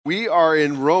We are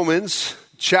in Romans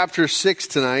chapter 6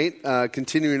 tonight,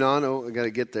 continuing on. I got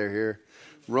to get there here.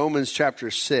 Romans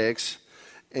chapter 6,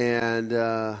 and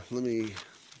let me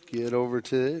get over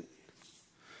to it.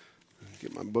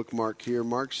 Get my bookmark here,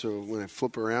 Mark, so when I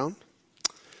flip around.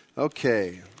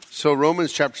 Okay, so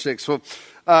Romans chapter 6. So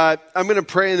I'm going to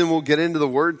pray, and then we'll get into the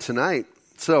Word tonight.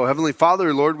 So, Heavenly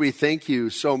Father, Lord, we thank you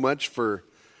so much for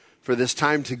this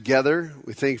time together.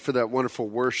 We thank you for that wonderful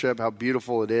worship, how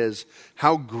beautiful it is.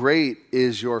 How great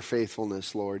is your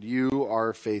faithfulness, Lord. You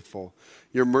are faithful.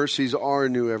 Your mercies are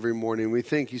new every morning. We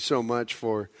thank you so much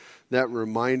for that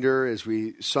reminder as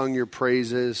we sung your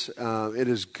praises. It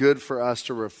is good for us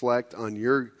to reflect on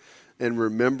your and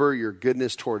remember your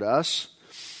goodness toward us.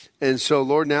 And so,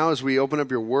 Lord, now as we open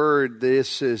up your word,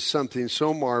 this is something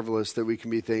so marvelous that we can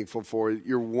be thankful for.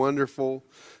 Your wonderful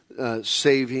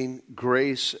saving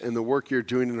grace and the work you're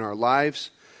doing in our lives.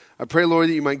 I pray, Lord,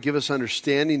 that you might give us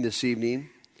understanding this evening,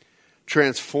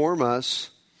 transform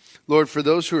us. Lord, for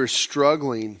those who are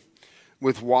struggling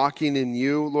with walking in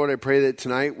you, Lord, I pray that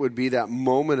tonight would be that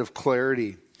moment of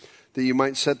clarity, that you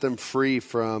might set them free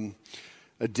from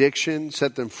addiction,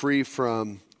 set them free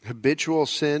from habitual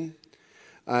sin.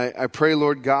 I pray,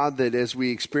 Lord God, that as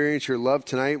we experience your love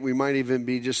tonight, we might even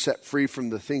be just set free from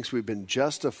the things we've been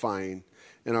justifying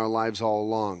in our lives all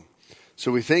along.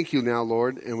 So we thank you now,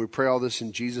 Lord, and we pray all this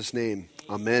in Jesus' name.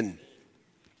 Amen.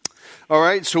 All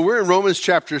right, so we're in Romans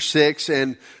chapter 6,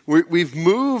 and we've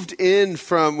moved in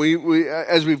from,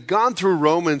 as we've gone through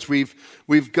Romans, we've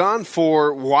gone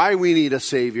for why we need a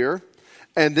Savior,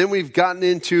 and then we've gotten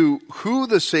into who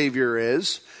the Savior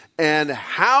is, and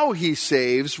how he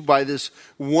saves by this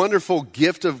wonderful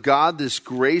gift of God, this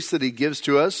grace that he gives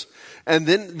to us. And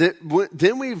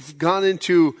then we've gone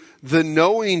into the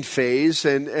knowing phase,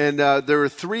 and there are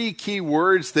three key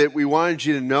words that we wanted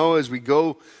you to know as we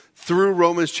go through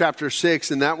Romans chapter 6,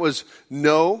 and that was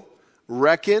know,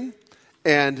 reckon,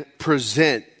 and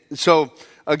present. So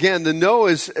again, the know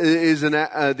is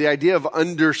the idea of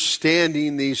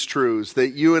understanding these truths,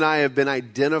 that you and I have been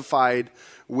identified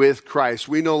with Christ.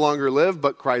 We no longer live,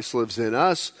 but Christ lives in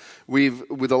us.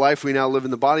 With the life we now live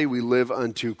in the body, we live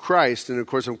unto Christ. And of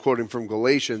course, I'm quoting from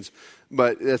Galatians,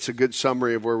 but that's a good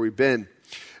summary of where we've been.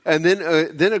 And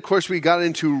then of course, we got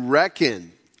into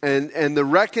reckon. And the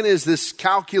reckon is this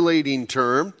calculating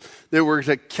term that we're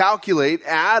to calculate,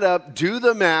 add up, do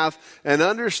the math, and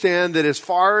understand that as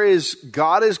far as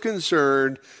God is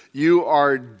concerned, you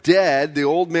are dead. The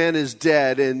old man is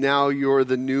dead, and now you're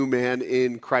the new man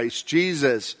in Christ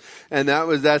Jesus. And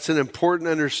that's an important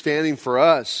understanding for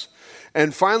us.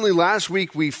 And finally, last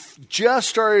week, we just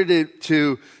started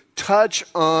to touch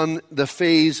on the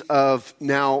phase of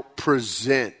now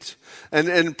present.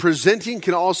 And presenting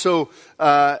can also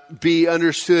be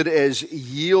understood as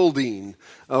yielding.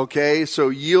 Okay, so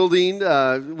yielding,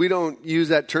 we don't use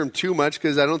that term too much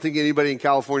because I don't think anybody in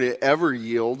California ever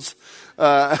yields.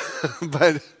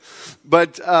 But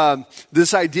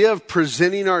this idea of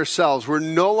presenting ourselves, we're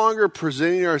no longer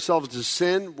presenting ourselves to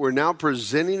sin. We're now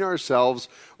presenting ourselves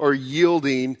or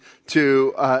yielding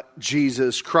to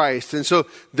Jesus Christ. And so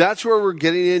that's where we're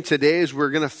getting in today, is we're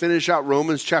going to finish out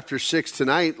Romans chapter 6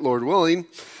 tonight, Lord willing.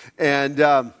 And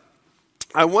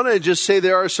I want to just say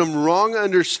there are some wrong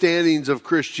understandings of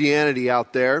Christianity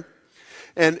out there.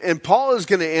 And Paul is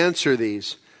going to answer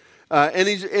these. And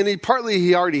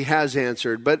he already has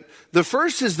answered. But the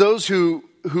first is those who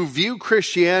view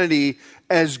Christianity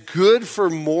as good for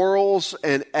morals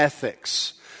and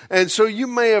ethics. And so you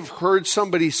may have heard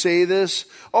somebody say this,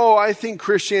 I think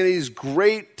Christianity is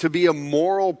great to be a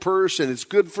moral person. It's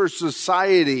good for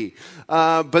society.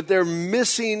 But they're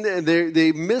missing,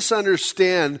 they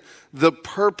misunderstand the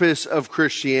purpose of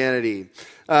Christianity.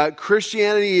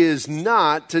 Christianity is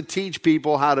not to teach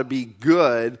people how to be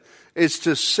good. It's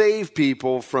to save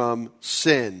people from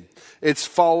sin. It's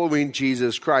following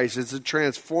Jesus Christ. It's a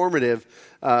transformative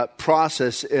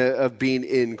process of being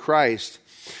in Christ.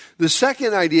 The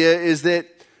second idea is that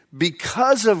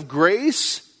because of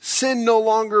grace, sin no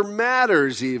longer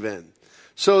matters even.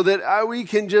 So that we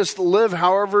can just live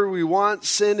however we want.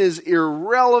 Sin is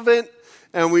irrelevant,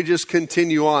 and we just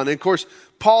continue on. And of course,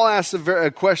 Paul asked a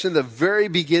question at the very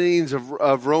beginnings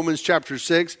of Romans chapter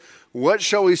 6. What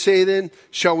shall we say then?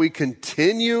 Shall we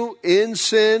continue in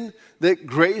sin that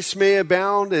grace may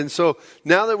abound? And so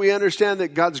now that we understand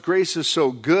that God's grace is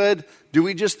so good, do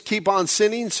we just keep on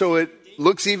sinning so it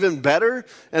looks even better?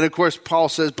 And of course, Paul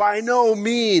says, by no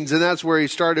means. And that's where he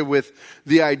started with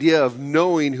the idea of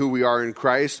knowing who we are in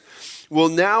Christ. Well,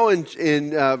 now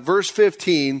in verse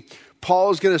 15,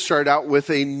 Paul is going to start out with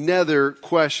another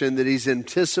question that he's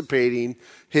anticipating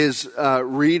his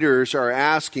readers are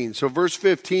asking. So verse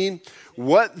 15,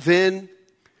 what then?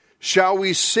 Shall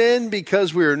we sin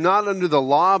because we are not under the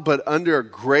law but under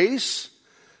grace?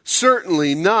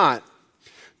 Certainly not.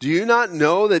 Do you not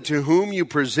know that to whom you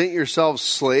present yourselves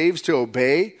slaves to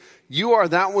obey, you are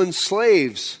that one's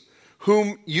slaves,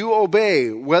 whom you obey,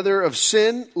 whether of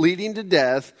sin leading to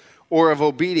death or of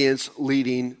obedience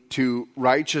leading to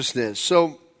righteousness?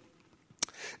 So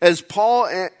as Paul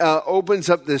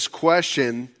opens up this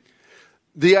question,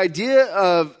 the idea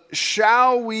of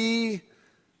shall we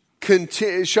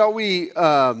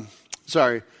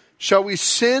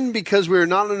sin because we are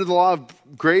not under the law of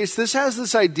grace? This has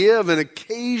this idea of an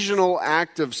occasional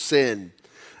act of sin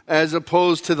as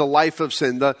opposed to the life of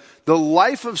sin. The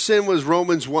life of sin was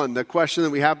Romans 1, the question that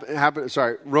we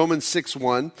Romans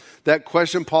 6:1, that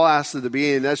question Paul asked at the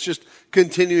beginning. That's just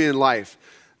continuing in life.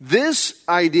 This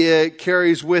idea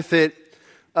carries with it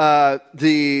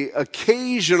the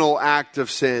occasional act of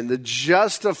sin, the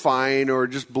justifying or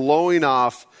just blowing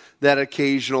off that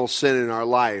occasional sin in our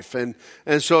life. And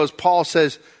so as Paul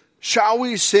says, shall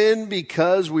we sin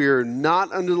because we are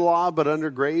not under the law but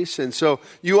under grace? And so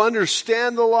you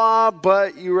understand the law,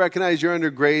 but you recognize you're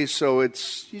under grace, so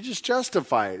you just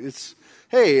justify it.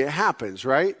 Hey, it happens,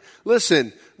 right?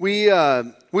 Listen, we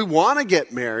want to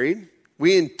get married.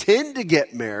 We intend to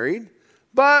get married,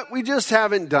 but we just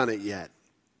haven't done it yet,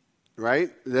 right?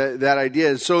 That idea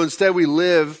is, so instead we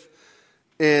live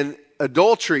in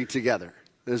adultery together,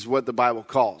 is what the Bible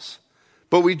calls.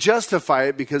 But we justify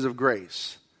it because of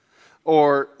grace.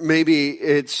 Or maybe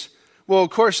it's, well, of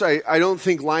course, I don't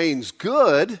think lying's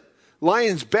good.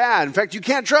 Lying's bad. In fact, you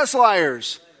can't trust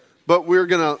liars. But we're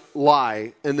going to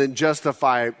lie and then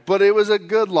justify it. But it was a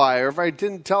good lie. Or if I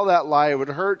didn't tell that lie, it would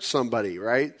hurt somebody,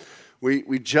 right?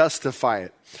 We justify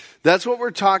it. That's what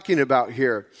we're talking about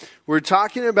here. We're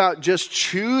talking about just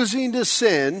choosing to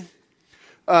sin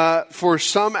for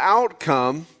some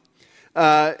outcome.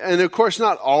 And of course,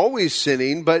 not always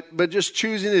sinning, but just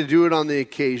choosing to do it on the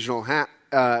occasional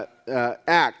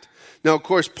act. Now, of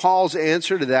course, Paul's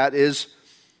answer to that is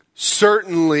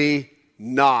certainly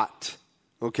not.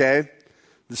 Okay?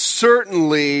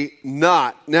 Certainly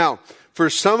not. Now,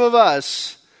 for some of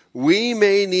us, we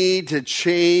may need to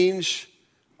change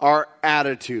our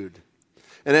attitude.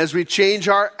 And as we change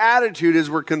our attitude, as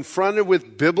we're confronted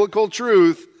with biblical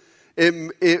truth,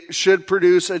 it should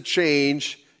produce a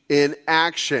change in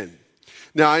action.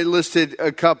 Now, I listed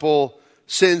a couple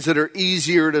sins that are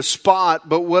easier to spot,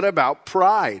 but what about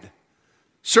pride?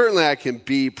 Certainly I can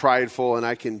be prideful and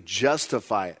I can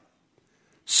justify it.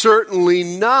 Certainly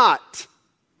not.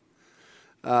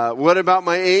 What about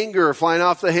my anger flying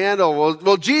off the handle?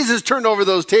 Well, Jesus turned over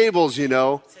those tables,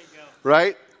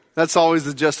 right? That's always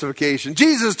the justification.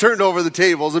 Jesus turned over the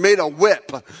tables and made a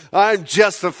whip. I'm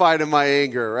justified in my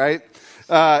anger, right?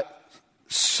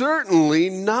 Certainly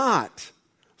not.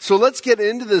 So let's get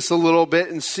into this a little bit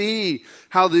and see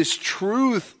how this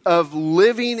truth of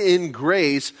living in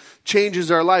grace changes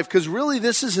our life. Because really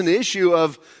this is an issue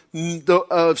of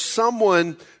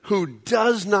someone who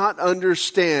does not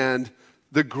understand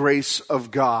the grace of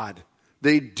God.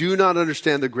 They do not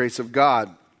understand the grace of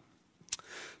God.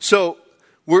 So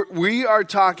we are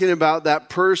talking about that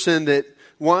person that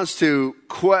wants to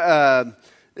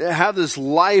have this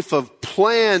life of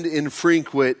planned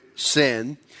infrequent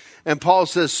sin. And Paul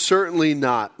says, certainly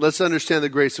not. Let's understand the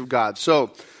grace of God.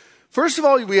 So, first of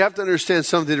all, we have to understand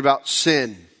something about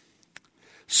sin.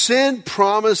 Sin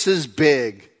promises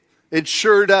big. It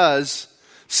sure does.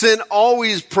 Sin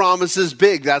always promises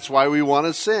big. That's why we want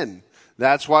to sin.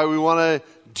 That's why we want to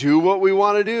do what we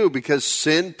want to do, because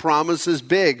sin promises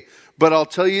big. But I'll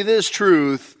tell you this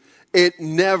truth, it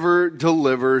never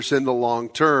delivers in the long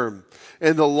term.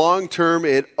 In the long term,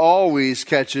 it always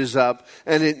catches up,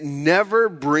 and it never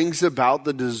brings about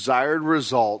the desired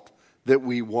result that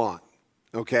we want.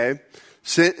 Okay?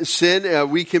 Sin,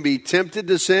 we can be tempted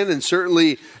to sin, and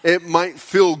certainly it might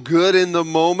feel good in the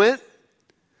moment,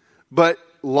 but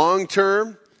long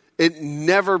term, it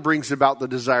never brings about the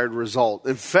desired result.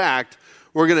 In fact,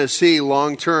 we're going to see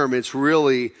long term, it's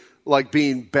really like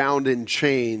being bound in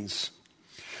chains.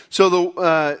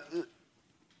 So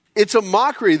it's a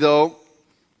mockery, though,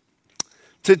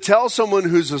 to tell someone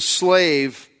who's a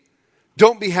slave,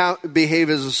 don't behave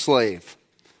as a slave.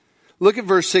 Look at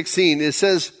verse 16. It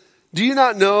says, do you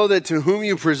not know that to whom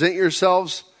you present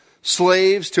yourselves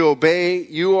slaves to obey,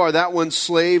 you are that one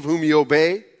slave whom you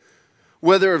obey,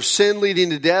 whether of sin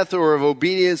leading to death or of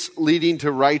obedience leading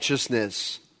to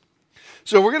righteousness?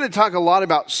 So we're going to talk a lot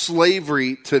about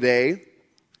slavery today.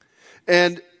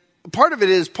 And part of it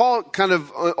is Paul kind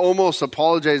of almost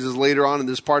apologizes later on in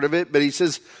this part of it, but he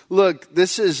says, look,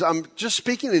 I'm just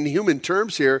speaking in human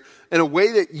terms here in a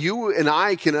way that you and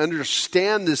I can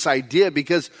understand this idea,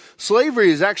 because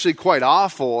slavery is actually quite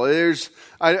awful.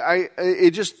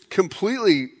 It just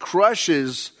completely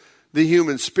crushes the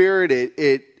human spirit.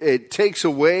 It takes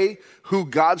away who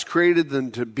God's created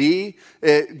them to be.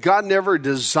 God never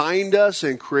designed us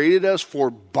and created us for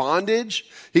bondage.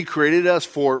 He created us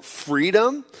for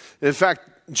freedom. In fact,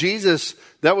 Jesus,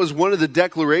 that was one of the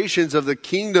declarations of the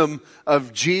kingdom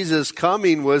of Jesus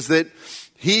coming, was that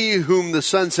he whom the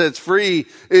Son sets free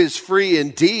is free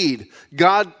indeed.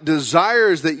 God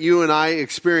desires that you and I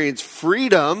experience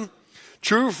freedom,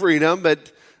 true freedom,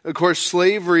 but of course,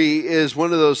 slavery is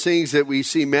one of those things that we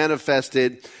see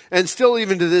manifested. And still,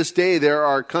 even to this day, there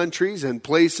are countries and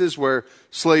places where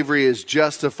slavery is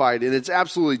justified. And it's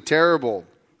absolutely terrible.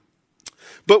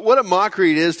 But what a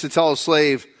mockery it is to tell a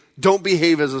slave, don't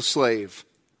behave as a slave.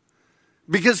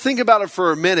 Because think about it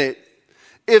for a minute.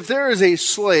 If there is a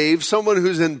slave, someone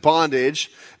who's in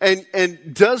bondage,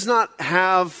 and does not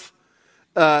have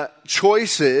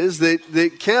choices,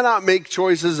 that cannot make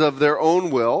choices of their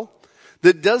own will,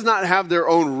 that does not have their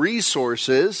own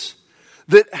resources,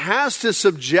 that has to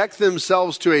subject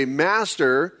themselves to a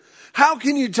master, how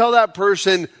can you tell that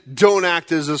person, don't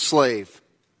act as a slave?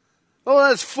 Oh,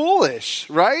 that's foolish,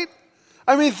 right?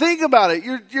 I mean, think about it.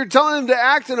 You're telling them to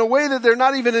act in a way that they're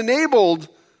not even enabled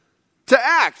to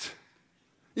act.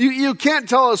 You can't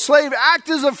tell a slave,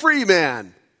 act as a free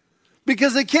man,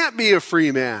 because they can't be a free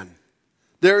man.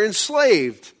 They're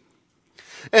enslaved.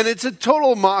 And it's a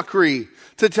total mockery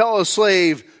to tell a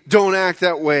slave, don't act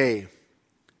that way.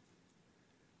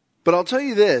 But I'll tell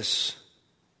you this,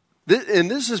 and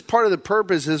this is part of the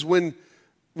purpose, is when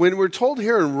we're told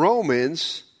here in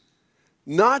Romans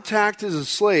not to act as a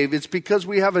slave, it's because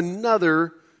we have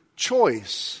another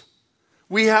choice.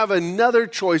 We have another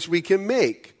choice we can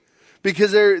make.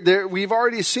 Because we've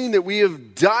already seen that we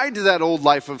have died to that old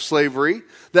life of slavery,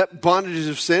 that bondage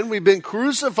of sin. We've been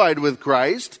crucified with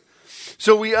Christ.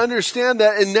 So we understand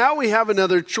that, and now we have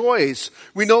another choice.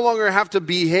 We no longer have to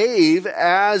behave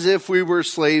as if we were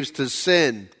slaves to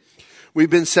sin. We've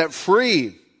been set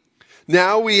free.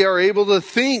 Now we are able to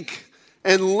think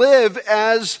and live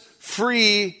as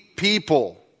free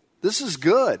people. This is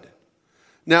good.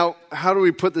 Now, how do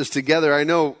we put this together? I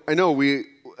know we,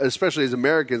 especially as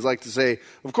Americans, like to say,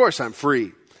 of course I'm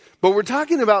free. But we're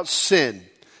talking about sin,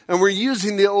 and we're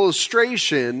using the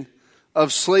illustration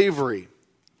of slavery.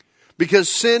 Because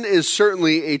sin is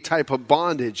certainly a type of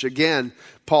bondage. Again,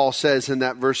 Paul says in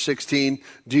that verse 16,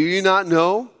 do you not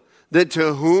know that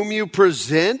to whom you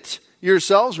present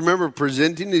yourselves, remember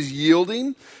presenting is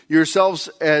yielding yourselves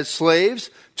as slaves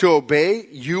to obey,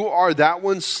 you are that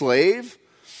one's slave?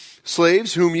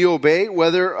 Slaves whom you obey,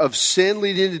 whether of sin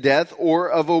leading to death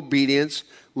or of obedience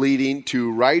leading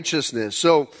to righteousness.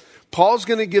 So Paul's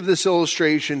going to give this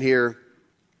illustration here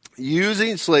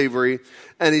using slavery,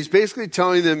 and he's basically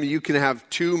telling them you can have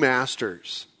two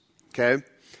masters, okay?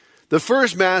 The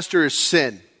first master is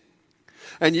sin,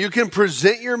 and you can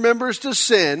present your members to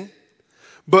sin,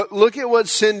 but look at what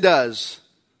sin does,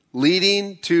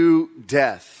 leading to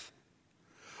death.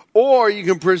 Or you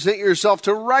can present yourself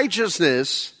to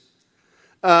righteousness,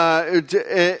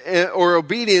 or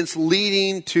obedience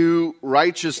leading to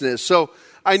righteousness. So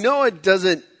I know it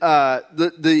doesn't,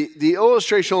 the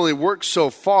illustration only works so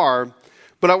far,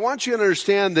 but I want you to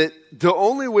understand that the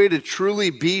only way to truly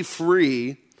be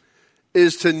free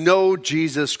is to know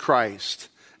Jesus Christ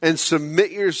and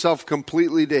submit yourself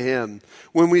completely to Him.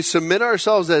 When we submit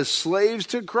ourselves as slaves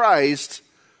to Christ,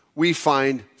 we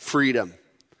find freedom.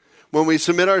 When we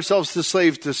submit ourselves to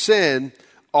slaves to sin,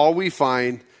 all we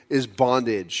find is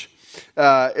bondage.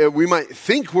 We might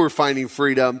think we're finding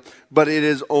freedom, but it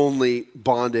is only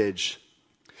bondage.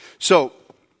 So,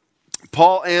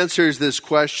 Paul answers this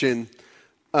question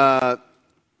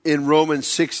in Romans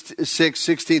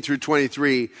 6:16 through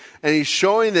 23, and he's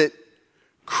showing that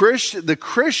the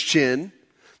Christian,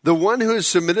 the one who has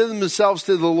submitted themselves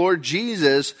to the Lord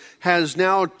Jesus, has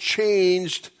now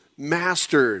changed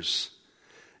masters.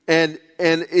 And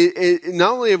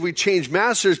not only have we changed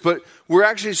masters, but we're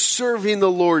actually serving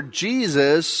the Lord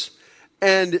Jesus,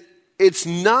 and it's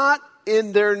not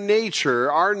in their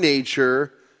nature, our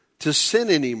nature, to sin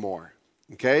anymore.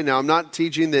 Okay? Now, I'm not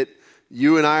teaching that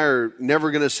you and I are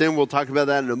never going to sin. We'll talk about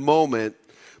that in a moment.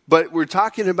 But we're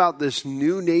talking about this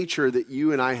new nature that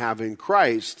you and I have in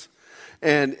Christ,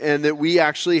 and that we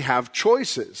actually have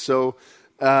choices. So,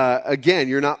 again,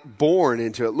 you're not born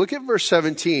into it. Look at verse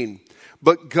 17.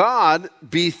 But God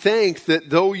be thanked that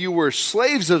though you were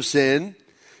slaves of sin,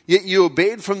 Yet you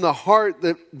obeyed from the heart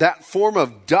that form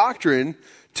of doctrine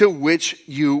to which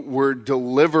you were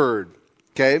delivered.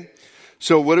 Okay?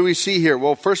 So what do we see here?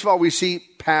 Well, first of all, we see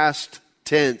past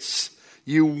tense.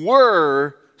 You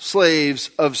were slaves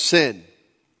of sin.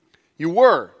 You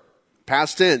were.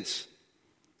 Past tense.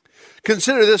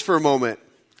 Consider this for a moment.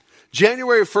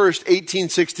 January 1st,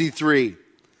 1863.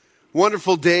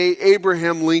 Wonderful day.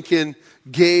 Abraham Lincoln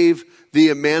gave the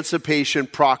Emancipation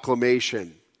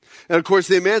Proclamation. And of course,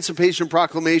 the Emancipation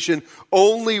Proclamation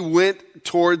only went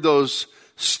toward those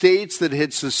states that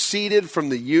had seceded from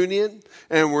the Union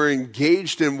and were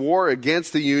engaged in war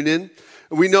against the Union.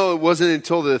 We know it wasn't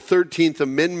until the 13th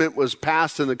Amendment was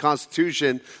passed in the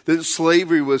Constitution that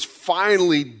slavery was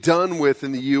finally done with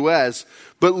in the U.S.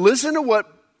 But listen to what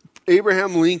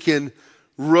Abraham Lincoln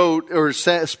wrote or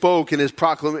spoke in his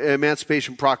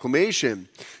Emancipation Proclamation.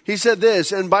 He said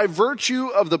this, "And by virtue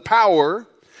of the power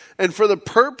and for the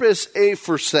purpose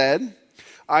aforesaid,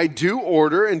 I do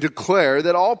order and declare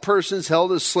that all persons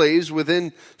held as slaves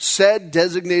within said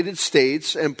designated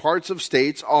states and parts of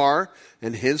states are,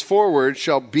 and henceforward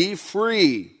shall be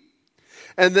free,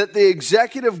 and that the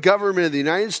executive government of the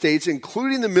United States,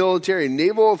 including the military and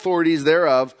naval authorities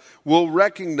thereof, will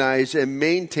recognize and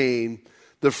maintain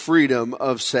the freedom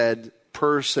of said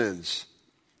persons."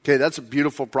 Okay, that's a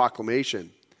beautiful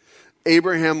proclamation.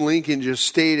 Abraham Lincoln just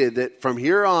stated that from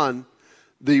here on,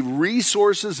 the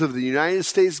resources of the United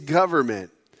States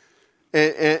government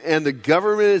and the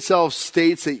government itself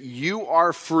states that you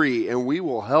are free and we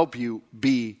will help you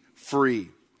be free.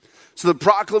 So the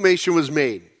proclamation was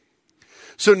made.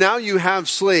 So now you have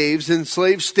slaves in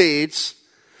slave states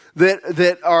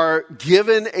that are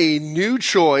given a new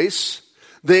choice.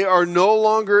 They are no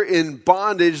longer in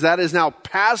bondage. That is now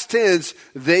past tense.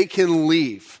 They can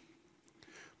leave.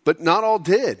 But not all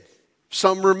did.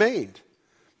 Some remained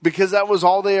because that was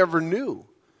all they ever knew.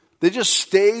 They just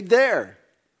stayed there.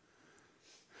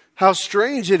 How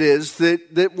strange it is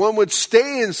that one would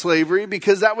stay in slavery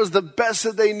because that was the best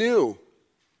that they knew.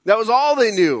 That was all they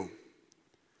knew.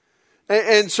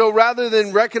 And so rather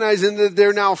than recognizing that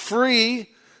they're now free,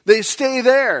 they stay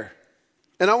there.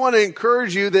 And I want to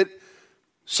encourage you that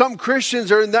some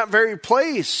Christians are in that very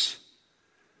place.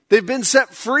 They've been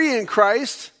set free in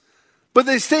Christ, but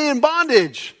they stay in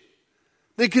bondage.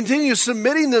 They continue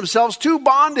submitting themselves to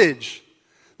bondage.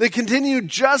 They continue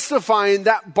justifying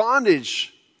that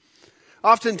bondage.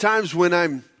 Oftentimes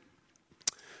when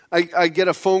I get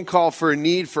a phone call for a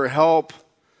need for help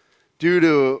due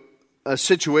to a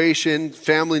situation,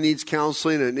 family needs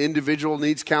counseling, an individual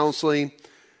needs counseling,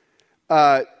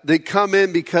 they come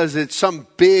in because it's some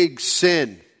big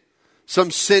sin. Some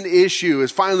sin issue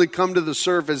has finally come to the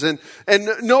surface, and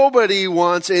nobody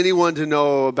wants anyone to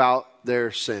know about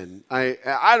their sin.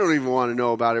 I don't even want to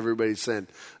know about everybody's sin.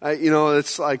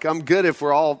 It's like I'm good if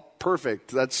we're all perfect.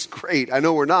 That's great. I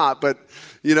know we're not, but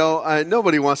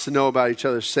nobody wants to know about each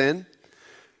other's sin.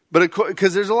 But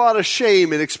because there's a lot of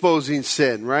shame in exposing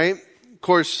sin, right? Of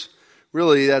course,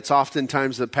 really, that's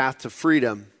oftentimes the path to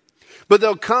freedom. But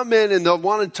they'll come in and they'll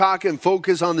want to talk and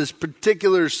focus on this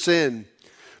particular sin.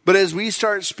 But as we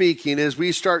start speaking, as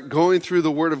we start going through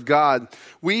the Word of God,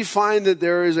 we find that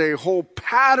there is a whole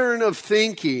pattern of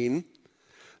thinking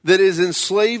that is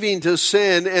enslaving to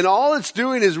sin, and all it's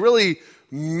doing is really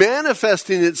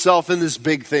manifesting itself in this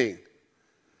big thing.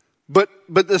 But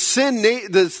the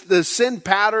sin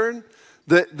pattern,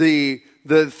 the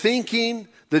thinking,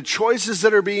 the choices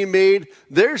that are being made,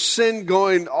 there's sin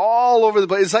going all over the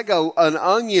place. It's like an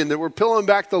onion that we're peeling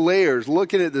back the layers,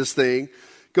 looking at this thing,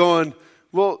 going,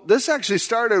 well, this actually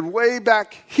started way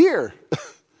back here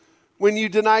when you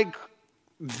denied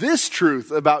this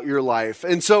truth about your life.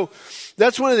 And so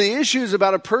that's one of the issues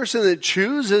about a person that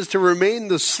chooses to remain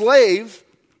the slave.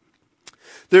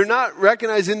 They're not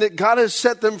recognizing that God has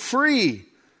set them free.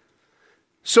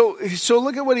 So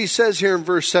look at what he says here in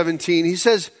verse 17. He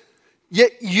says,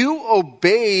 "Yet you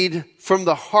obeyed from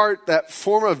the heart that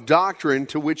form of doctrine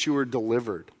to which you were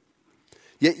delivered."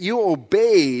 Yet you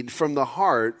obeyed from the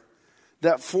heart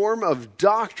that form of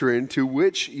doctrine to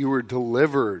which you were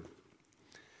delivered.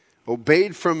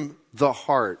 Obeyed from the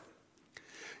heart.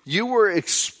 You were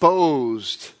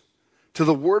exposed to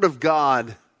the Word of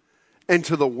God and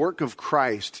to the work of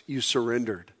Christ. You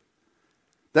surrendered.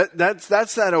 That's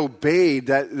that obeyed.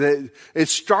 That it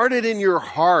started in your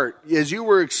heart as you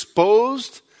were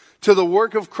exposed to the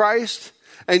work of Christ,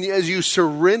 and as you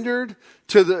surrendered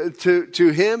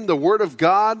to Him, the Word of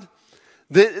God.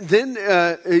 then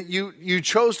you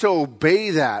chose to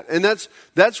obey that. And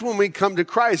that's when we come to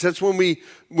Christ. That's when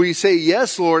we say,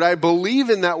 yes, Lord, I believe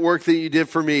in that work that you did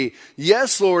for me.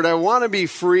 Yes, Lord, I want to be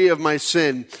free of my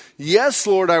sin. Yes,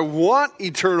 Lord, I want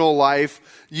eternal life.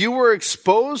 You were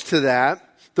exposed to that,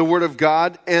 the Word of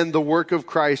God, and the work of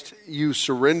Christ you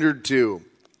surrendered to.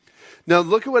 Now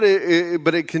look at what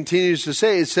it continues to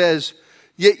say. It says,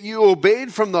 yet you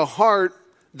obeyed from the heart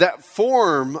that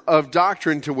form of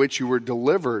doctrine to which you were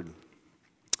delivered.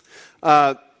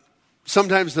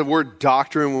 Sometimes the word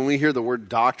doctrine, when we hear the word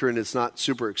doctrine, it's not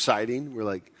super exciting. We're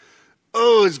like,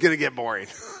 oh, it's going to get boring.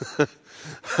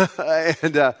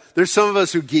 And there's some of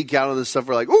us who geek out on this stuff.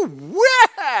 We're like, oh,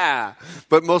 yeah!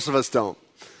 But most of us don't.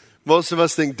 Most of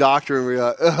us think doctrine. We're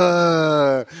like,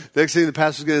 next thing the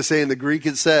pastor's going to say in the Greek,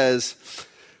 it says,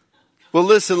 well,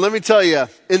 listen, let me tell you,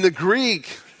 in the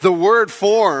Greek, the word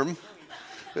form,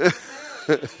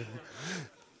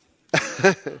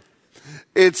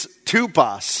 it's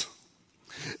tupos.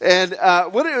 And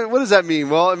what does that mean?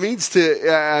 Well, it means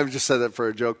to, I've just said that for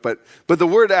a joke, but the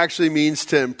word actually means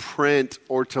to imprint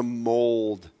or to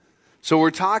mold. So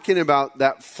we're talking about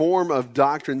that form of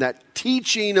doctrine, that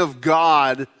teaching of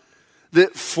God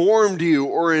that formed you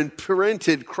or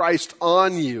imprinted Christ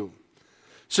on you.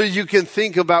 So you can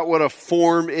think about what a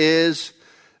form is,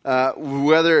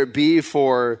 whether it be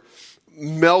for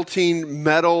melting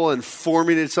metal and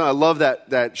forming it. I love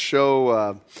that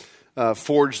show,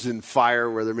 Forged in Fire,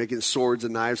 where they're making swords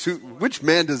and knives. Which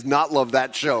man does not love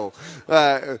that show?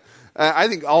 I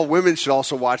think all women should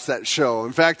also watch that show.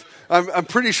 In fact, I'm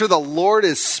pretty sure the Lord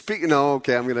is speaking. No,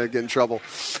 okay, I'm going to get in trouble.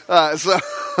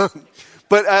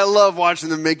 But I love watching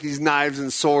them make these knives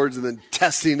and swords and then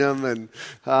testing them, and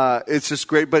it's just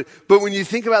great. But when you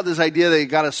think about this idea that you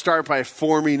got to start by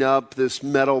forming up this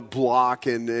metal block,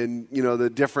 and you know the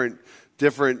different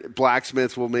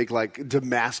blacksmiths will make like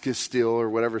Damascus steel or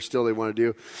whatever steel they want to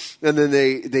do, and then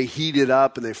they heat it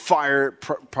up and they fire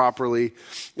it properly,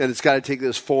 and it's got to take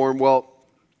this form. Well,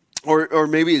 or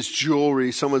maybe it's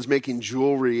jewelry. Someone's making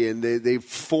jewelry and they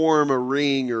form a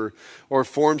ring or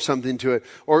form something to it.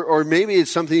 Or maybe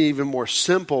it's something even more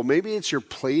simple. Maybe it's your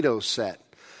Play-Doh set.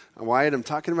 Wyatt, I'm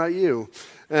talking about you.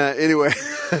 Anyway,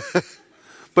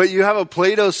 but you have a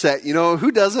Play-Doh set. You know, who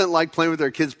doesn't like playing with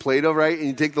their kids' Play-Doh, right? And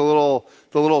you take the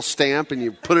little stamp and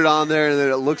you put it on there and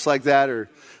then it looks like that. Or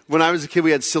when I was a kid,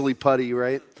 we had Silly Putty,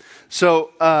 right?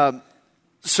 So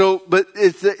but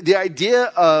it's the idea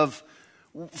of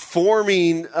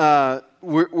forming,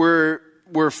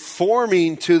 we're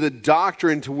forming to the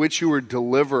doctrine to which you were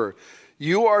delivered.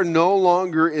 You are no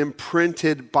longer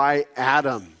imprinted by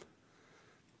Adam.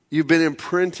 You've been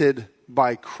imprinted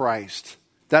by Christ.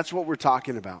 That's what we're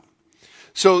talking about.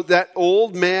 So that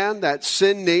old man, that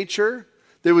sin nature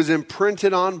that was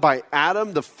imprinted on by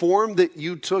Adam, the form that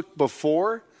you took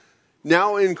before,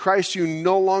 now in Christ you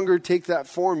no longer take that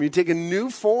form. You take a new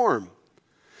form.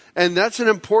 And that's an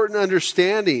important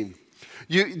understanding.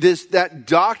 That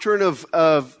doctrine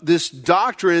of this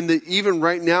doctrine that even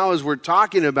right now as we're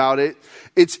talking about it,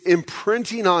 it's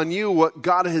imprinting on you what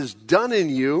God has done in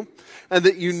you, and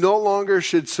that you no longer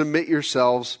should submit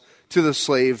yourselves to the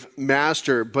slave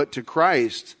master, but to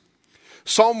Christ.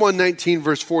 Psalm 119,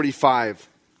 verse 45.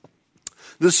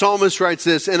 The psalmist writes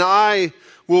this, and I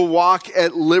will walk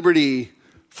at liberty,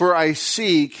 for I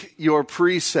seek your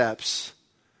precepts.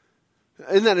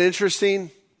 Isn't that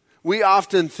interesting? We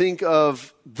often think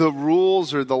of the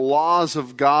rules or the laws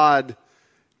of God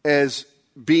as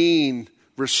being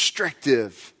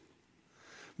restrictive.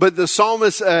 But the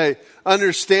psalmist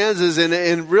understands this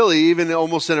and really even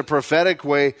almost in a prophetic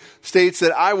way states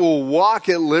that I will walk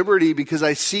at liberty because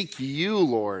I seek you,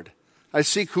 Lord. I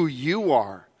seek who you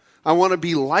are. I want to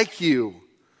be like you.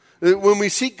 When we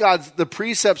seek the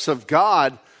precepts of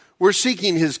God, we're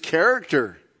seeking his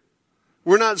character.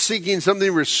 We're not seeking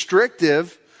something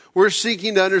restrictive. We're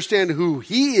seeking to understand who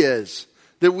he is,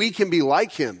 that we can be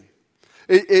like him.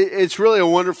 It's really a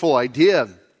wonderful idea.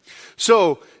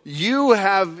 So you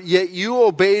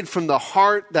obeyed from the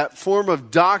heart that form of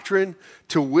doctrine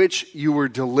to which you were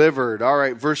delivered. All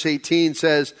right, verse 18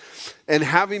 says, and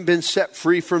having been set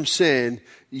free from sin,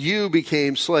 you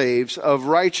became slaves of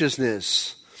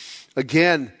righteousness.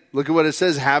 Again, look at what it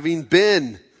says, having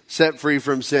been set free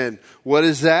from sin. What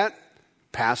is that?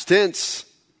 Past tense,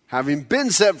 having been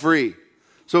set free.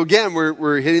 So again,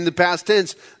 we're hitting the past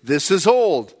tense. This is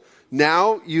old.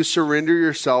 Now you surrender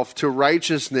yourself to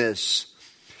righteousness.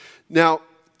 Now,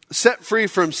 set free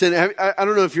from sin. I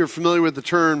don't know if you're familiar with the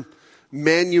term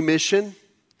manumission.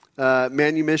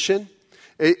 Manumission.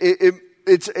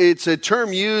 It's a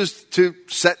term used to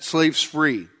set slaves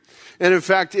free. And in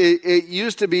fact, it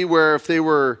used to be where if they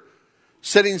were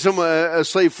setting a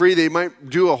slave free, they might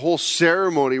do a whole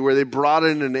ceremony where they brought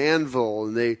in an anvil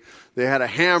and they had a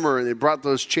hammer and they brought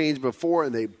those chains before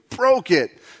and they broke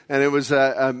it. And it was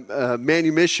a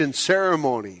manumission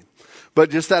ceremony.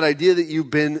 But just that idea that you've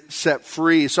been set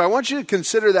free. So I want you to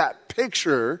consider that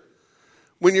picture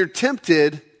when you're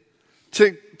tempted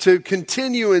to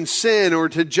continue in sin or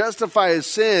to justify a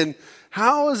sin.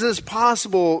 How is this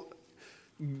possible?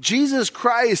 Jesus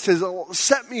Christ has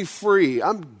set me free.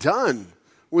 I'm done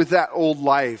with that old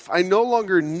life. I no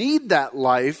longer need that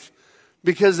life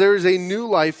because there is a new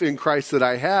life in Christ that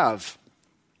I have.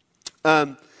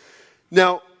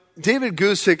 Now, David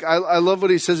Gusick, I love what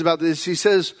he says about this. He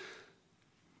says,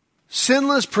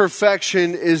 sinless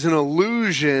perfection is an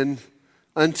illusion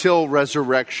until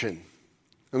resurrection.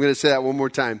 I'm going to say that one more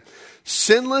time.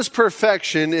 Sinless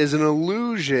perfection is an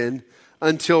illusion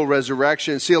until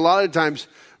resurrection. See, a lot of times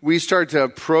we start to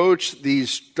approach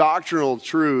these doctrinal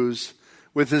truths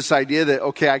with this idea that,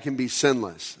 okay, I can be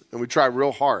sinless. And we try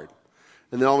real hard.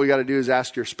 And then all we got to do is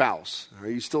ask your spouse, are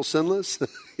you still sinless?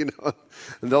 And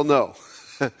they'll know.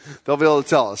 They'll be able to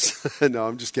tell us. No,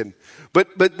 I'm just kidding.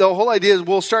 But the whole idea is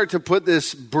we'll start to put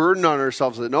this burden on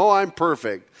ourselves that, no, I'm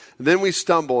perfect. And then we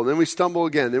stumble, and then we stumble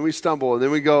again, then we stumble, and then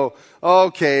we go,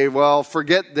 okay, well,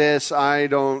 forget this.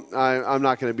 I'm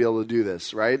not going to be able to do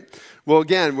this, right? Well,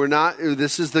 again,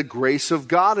 this is the grace of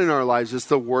God in our lives. It's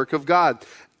the work of God.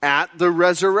 At the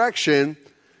resurrection,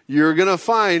 you're going to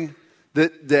find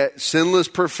that sinless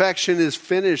perfection is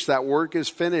finished. That work is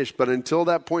finished. But until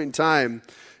that point in time,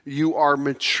 you are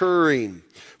maturing.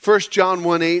 1 John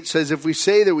 1:8 says, if we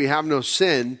say that we have no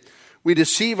sin, we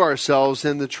deceive ourselves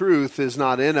and the truth is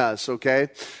not in us, okay?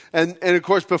 And of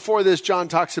course, before this, John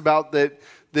talks about that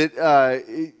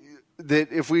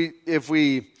if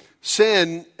we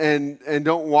sin and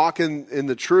don't walk in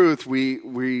the truth,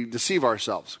 we deceive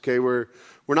ourselves, okay? We're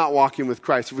not walking with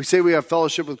Christ. If we say we have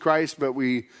fellowship with Christ, but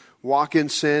we walk in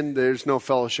sin, there's no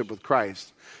fellowship with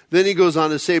Christ. Then he goes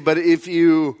on to say, but if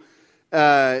you...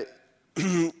 sorry,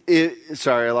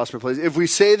 I lost my place. If we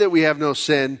say that we have no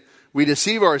sin, we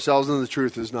deceive ourselves and the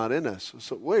truth is not in us.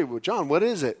 So wait, well, John, what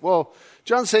is it? Well,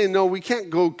 John's saying, no, we can't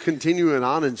go continuing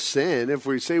on in sin. If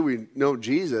we say we know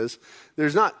Jesus,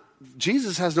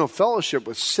 Jesus has no fellowship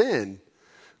with sin.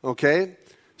 Okay?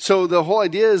 So the whole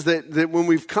idea is that when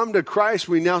we've come to Christ,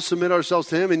 we now submit ourselves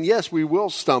to him. And yes, we will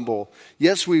stumble.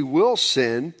 Yes, we will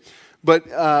sin. But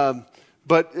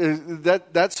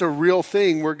that's a real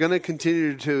thing. We're going to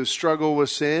continue to struggle with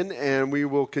sin, and we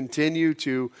will continue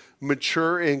to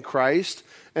mature in Christ,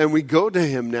 and we go to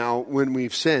him now when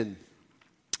we've sinned.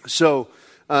 So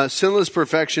sinless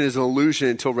perfection is an illusion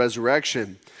until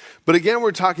resurrection. But again,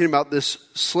 we're talking about this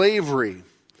slavery.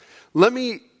 Let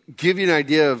me give you an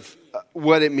idea of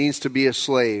what it means to be a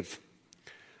slave.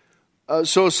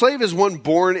 So a slave is one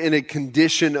born in a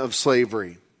condition of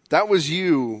slavery. That was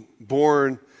you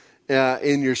born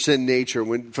in your sin nature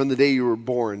from the day you were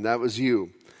born. That was you.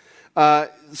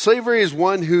 Slavery is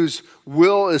one whose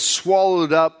will is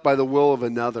swallowed up by the will of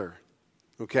another.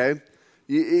 Okay?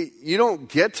 You don't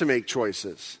get to make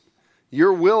choices.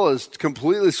 Your will is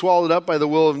completely swallowed up by the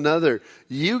will of another.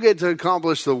 You get to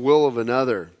accomplish the will of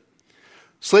another.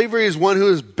 Slavery is one who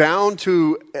is bound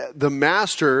to the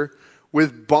master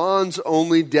with bonds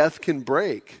only death can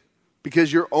break,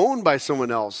 because you're owned by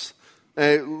someone else.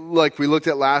 Like we looked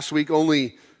at last week,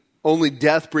 only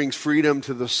death brings freedom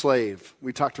to the slave.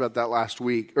 We talked about that last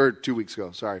week, or 2 weeks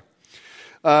ago, sorry.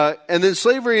 And then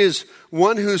slavery is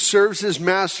one who serves his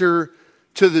master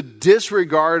to the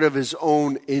disregard of his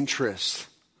own interest.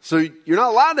 So you're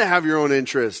not allowed to have your own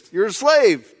interest. You're a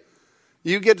slave.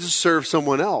 You get to serve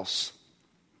someone else.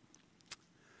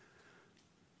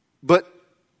 But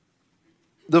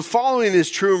the following is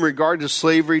true in regard to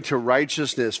slavery to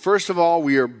righteousness. First of all,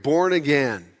 we are born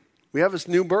again. We have this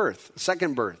new birth, a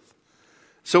second birth.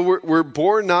 So we're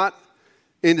born not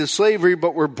into slavery,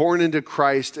 but we're born into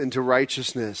Christ, into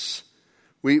righteousness.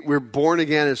 We're born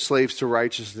again as slaves to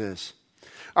righteousness.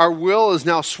 Our will is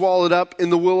now swallowed up in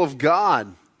the will of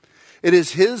God. It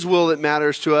is his will that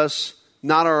matters to us,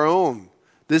 not our own.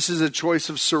 This is a choice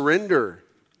of surrender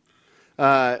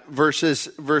versus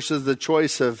the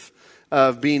choice of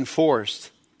being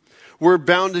forced. We're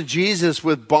bound to Jesus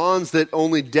with bonds that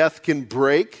only death can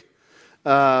break.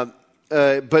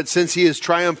 But since he has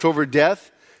triumphed over death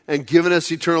and given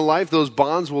us eternal life, those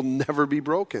bonds will never be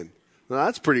broken. Well,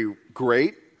 that's pretty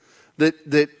great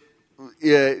that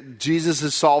Jesus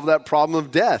has solved that problem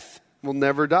of death. We'll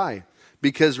never die.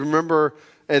 Because remember,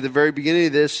 at the very beginning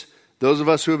of this, those of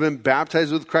us who have been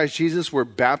baptized with Christ Jesus were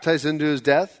baptized into his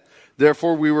death.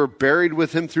 Therefore, we were buried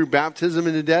with him through baptism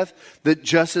into death, that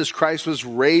just as Christ was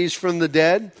raised from the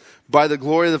dead by the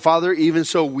glory of the Father, even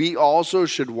so we also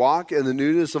should walk in the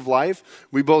newness of life.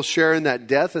 We both share in that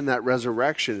death and that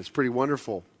resurrection. It's pretty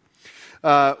wonderful.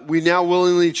 We now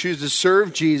willingly choose to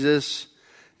serve Jesus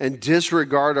and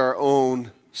disregard our own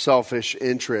selfish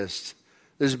interests.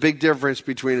 There's a big difference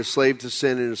between a slave to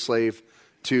sin and a slave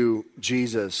to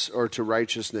Jesus or to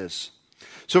righteousness.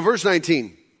 So verse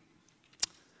 19.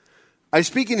 I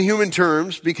speak in human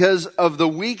terms because of the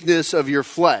weakness of your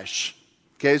flesh.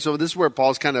 Okay, so this is where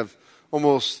Paul's kind of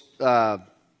almost,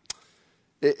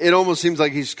 it almost seems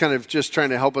like he's kind of just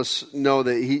trying to help us know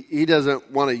that he doesn't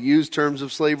want to use terms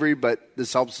of slavery, but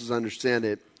this helps us understand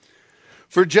it.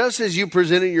 For just as you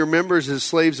presented your members as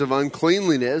slaves of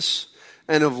uncleanliness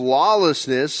and of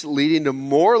lawlessness, leading to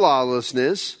more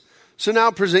lawlessness, so now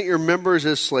present your members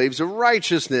as slaves of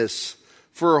righteousness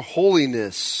for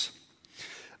holiness.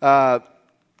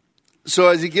 So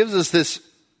as he gives us this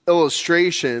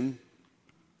illustration,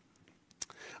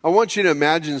 I want you to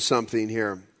imagine something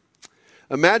here.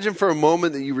 Imagine for a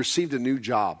moment that you received a new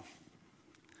job.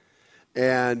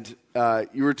 And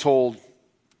you were told,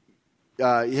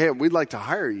 hey, we'd like to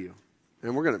hire you.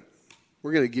 And we're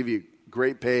gonna give you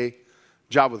great pay,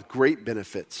 job with great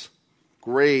benefits.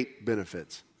 Great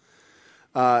benefits.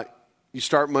 You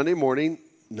start Monday morning,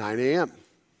 9 a.m.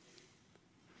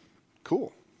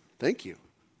 Cool. Thank you.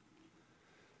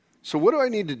 So what do I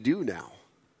need to do now?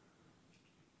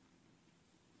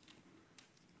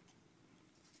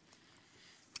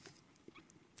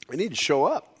 I need to show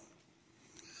up.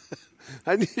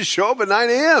 I need to show up at 9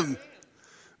 a.m.,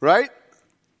 right?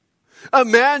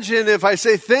 Imagine if I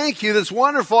say, thank you, that's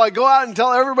wonderful. I go out and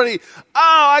tell everybody,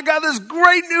 oh, I got this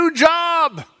great new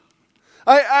job.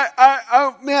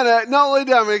 Man, not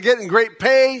only am I getting great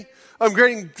pay, I'm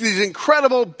getting these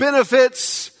incredible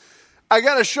benefits. I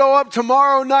got to show up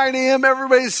tomorrow, 9 a.m.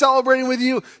 Everybody's celebrating with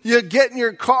you. You get in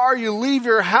your car, you leave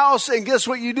your house, and guess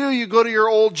what you do? You go to your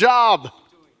old job.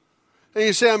 And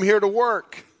you say, I'm here to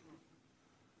work.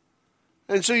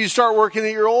 And so you start working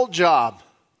at your old job.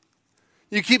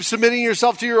 You keep submitting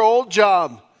yourself to your old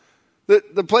job.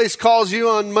 The place calls you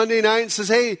on Monday night and says,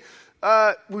 hey,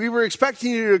 we were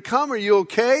expecting you to come. Are you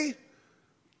okay?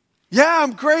 Yeah,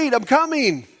 I'm great. I'm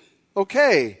coming.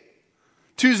 Okay.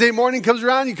 Tuesday morning comes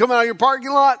around, you come out of your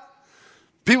parking lot.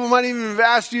 People might even have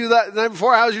asked you that the night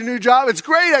before, how's your new job? It's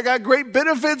great. I got great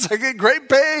benefits. I get great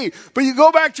pay. But you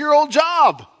go back to your old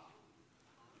job.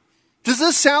 Does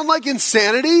this sound like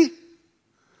insanity?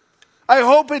 I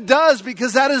hope it does,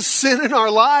 because that is sin in our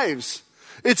lives.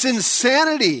 It's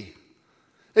insanity.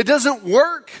 It doesn't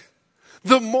work.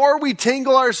 The more we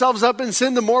tangle ourselves up in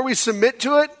sin, the more we submit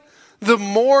to it, the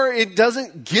more it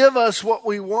doesn't give us what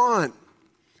we want.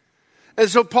 And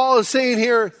so Paul is saying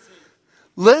here,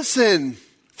 listen,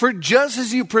 for just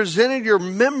as you presented your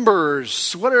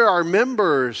members, what are our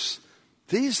members?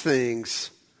 These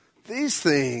things,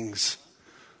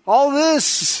 all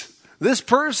this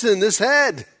person, this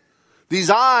head, these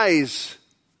eyes,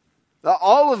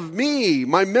 all of me,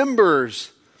 my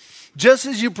members, just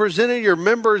as you presented your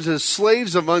members as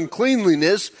slaves of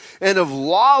uncleanliness and of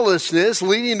lawlessness,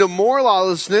 leading to more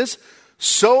lawlessness,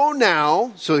 so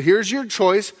now, so here's your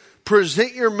choice,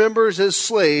 present your members as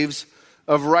slaves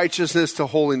of righteousness to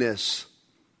holiness.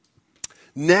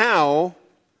 Now,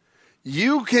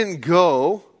 you can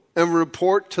go and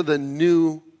report to the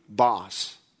new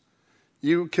boss.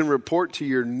 You can report to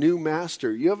your new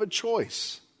master. You have a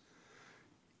choice.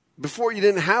 Before you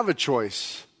didn't have a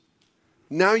choice.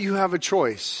 Now you have a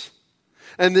choice.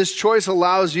 And this choice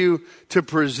allows you to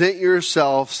present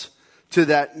yourselves to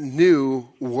that new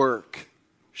work.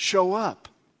 Show up.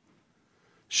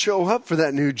 Show up for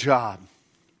that new job.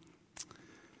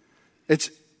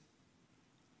 It's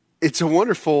a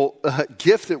wonderful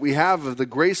gift that we have of the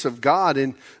grace of God.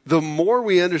 And the more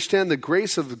we understand the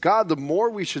grace of God, the more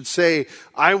we should say,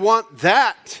 I want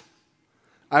that.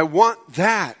 I want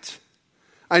that.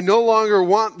 I no longer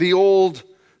want the old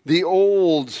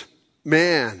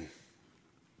man.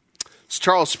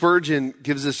 Charles Spurgeon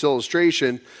gives this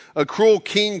illustration. A cruel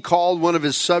king called one of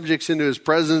his subjects into his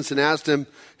presence and asked him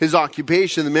his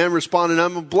occupation. The man responded,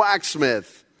 I'm a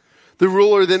blacksmith. The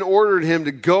ruler then ordered him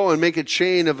to go and make a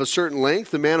chain of a certain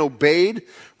length. The man obeyed,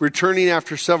 returning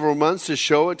after several months to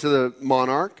show it to the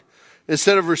monarch.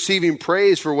 Instead of receiving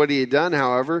praise for what he had done,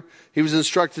 however, he was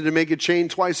instructed to make a chain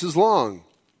twice as long.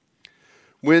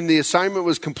 When the assignment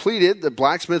was completed, the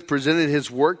blacksmith presented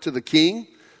his work to the king,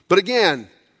 but again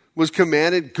was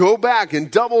commanded, go back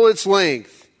and double its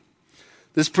length.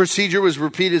 This procedure was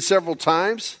repeated several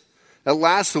times. At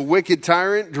last the wicked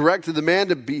tyrant directed the man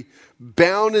to be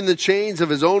bound in the chains of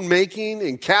his own making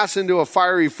and cast into a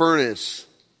fiery furnace.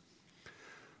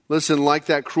 Listen, like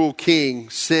that cruel king,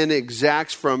 sin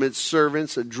exacts from its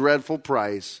servants a dreadful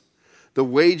price. The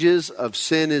wages of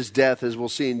sin is death, as we'll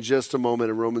see in just a moment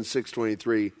in Romans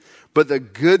 6:23. But the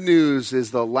good news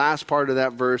is the last part of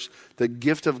that verse. The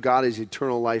gift of God is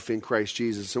eternal life in Christ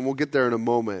Jesus. And we'll get there in a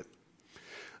moment.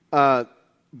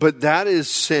 But that is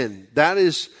sin. That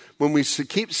is when we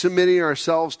keep submitting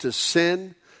ourselves to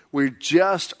sin, we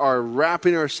just are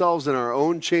wrapping ourselves in our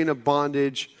own chain of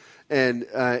bondage and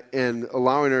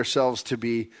allowing ourselves to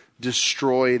be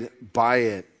destroyed by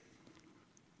it.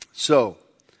 So,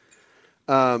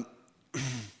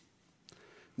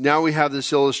 now we have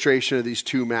this illustration of these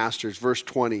two masters. Verse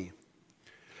 20.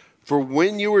 For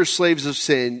when you were slaves of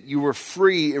sin, you were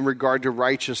free in regard to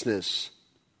righteousness.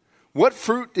 What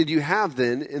fruit did you have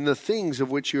then in the things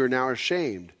of which you are now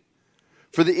ashamed?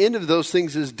 For the end of those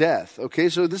things is death. Okay,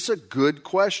 so this is a good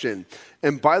question.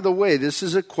 And by the way, this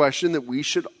is a question that we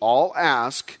should all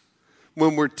ask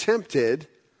when we're tempted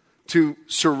to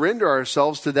surrender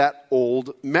ourselves to that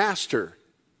old master.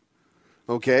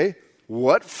 Okay,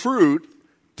 what fruit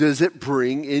does it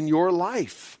bring in your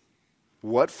life?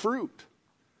 What fruit?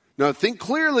 Now think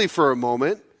clearly for a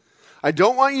moment. I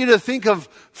don't want you to think of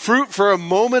fruit for a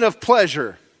moment of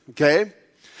pleasure, okay?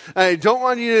 I don't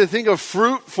want you to think of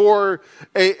fruit for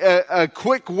a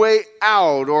quick way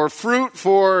out or fruit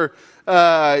for,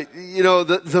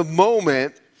 the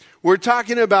moment. We're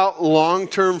talking about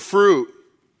long-term fruit.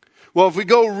 Well, if we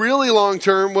go really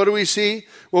long-term, what do we see?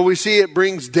 Well, we see it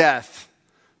brings death.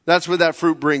 That's what that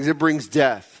fruit brings. It brings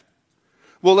death.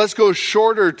 Well, let's go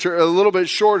a little bit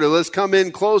shorter. Let's come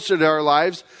in closer to our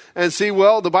lives and see,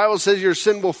 well, the Bible says your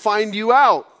sin will find you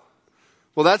out.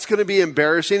 Well, that's going to be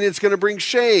embarrassing. It's going to bring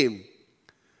shame.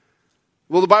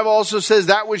 Well, the Bible also says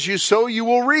that which you sow, you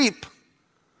will reap.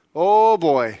 Oh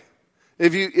boy.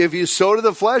 If you sow to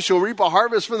the flesh, you'll reap a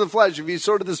harvest from the flesh. If you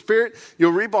sow to the Spirit,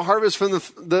 you'll reap a harvest from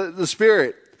the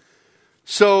Spirit.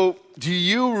 So, do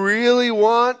you really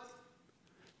want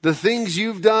the things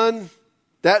you've done,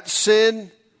 that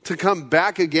sin, to come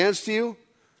back against you?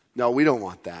 No, we don't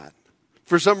want that.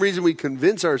 For some reason, we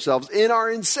convince ourselves in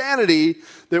our insanity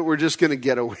that we're just going to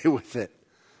get away with it,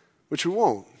 which we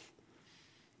won't.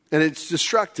 And it's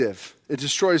destructive. It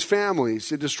destroys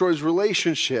families. It destroys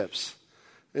relationships.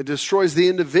 It destroys the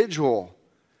individual.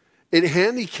 It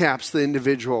handicaps the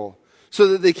individual so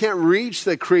that they can't reach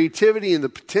the creativity and the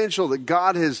potential that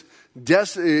God has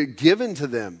given to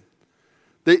them.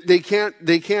 They can't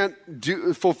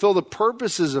fulfill the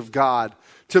purposes of God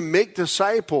to make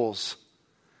disciples.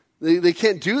 They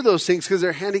can't do those things because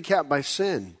they're handicapped by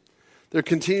sin. They're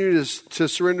continuing to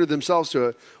surrender themselves to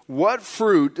it. What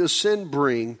fruit does sin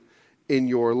bring in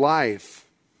your life?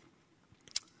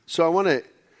 So I want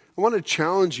to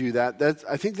challenge you that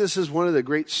I think this is one of the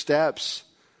great steps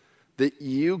that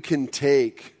you can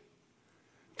take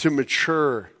to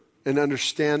mature and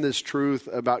understand this truth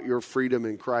about your freedom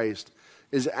in Christ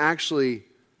is actually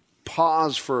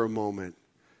pause for a moment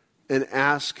and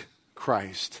ask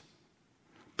Christ.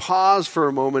 Pause for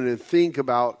a moment and think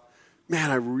about,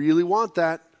 man, I really want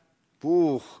that.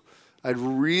 Ooh, I'd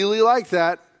really like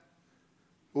that.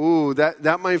 Ooh,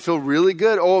 that might feel really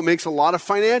good. Oh, it makes a lot of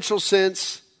financial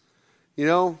sense. You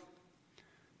know,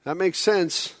 that makes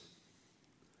sense.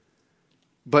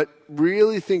 But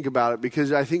really think about it,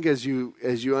 because I think as you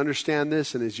understand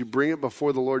this and as you bring it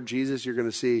before the Lord Jesus, you're going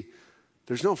to see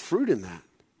there's no fruit in that.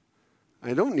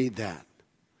 I don't need that.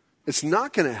 It's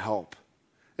not going to help.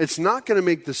 It's not going to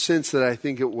make the sense that I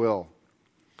think it will.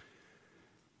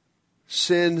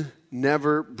 Sin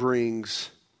never brings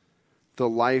the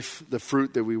life, the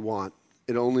fruit that we want.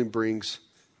 It only brings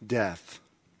death.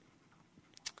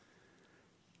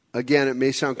 Again, it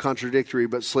may sound contradictory,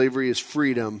 but slavery is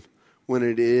freedom when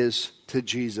it is to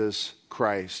Jesus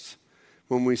Christ.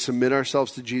 When we submit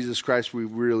ourselves to Jesus Christ, we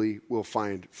really will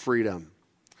find freedom.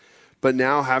 But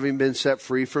now, having been set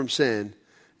free from sin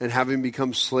and having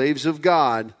become slaves of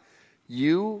God,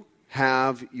 you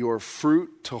have your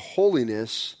fruit to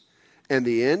holiness, and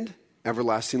the end,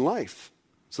 everlasting life.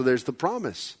 So there's the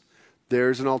promise.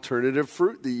 There's an alternative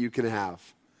fruit that you can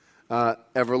have.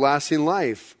 Everlasting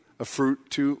life, a fruit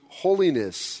to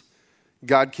holiness.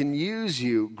 God can use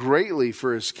you greatly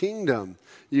for his kingdom.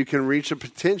 You can reach a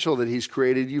potential that he's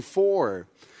created you for.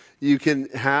 You can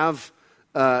have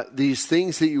these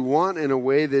things that you want in a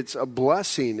way that's a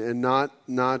blessing and not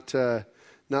going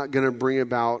to bring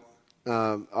about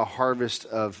a harvest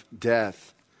of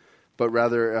death, but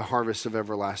rather a harvest of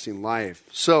everlasting life.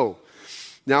 So,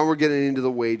 Now we're getting into the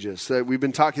wages. We've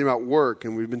been talking about work,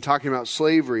 and we've been talking about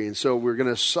slavery, and so we're going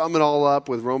to sum it all up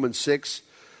with Romans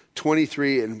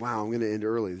 6:23. And wow, I'm going to end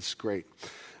early. This is great.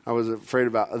 I was afraid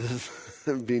about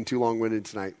being too long-winded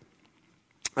tonight.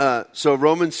 So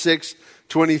Romans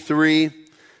 6:23,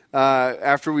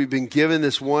 after we've been given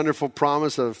this wonderful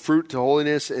promise of fruit to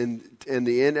holiness and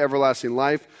the end, everlasting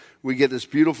life, we get this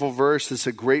beautiful verse. This is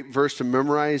a great verse to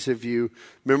memorize if you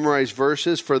memorize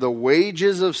verses. For the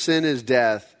wages of sin is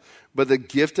death, but the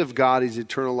gift of God is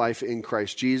eternal life in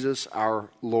Christ Jesus our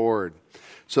Lord.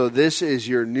 So this is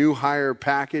your new hire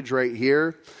package right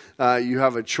here. You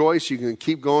have a choice. You can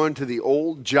keep going to the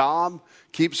old job,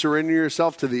 keep surrendering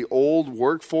yourself to the old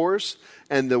workforce,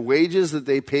 and the wages that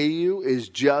they pay you is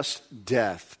just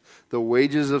death. The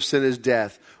wages of sin is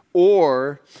death.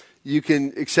 Or you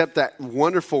can accept that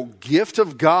wonderful gift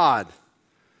of God,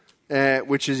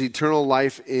 which is eternal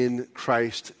life in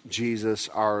Christ Jesus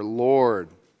our Lord.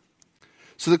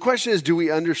 So the question is, do we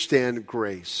understand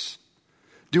grace?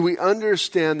 Do we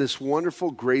understand this wonderful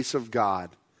grace of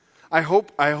God? I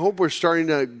hope we're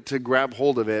starting to grab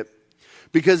hold of it.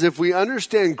 Because if we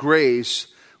understand grace,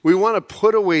 we want to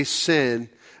put away sin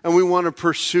and we want to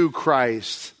pursue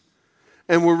Christ.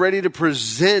 And we're ready to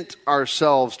present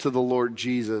ourselves to the Lord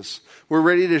Jesus. We're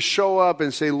ready to show up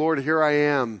and say, Lord, here I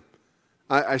am.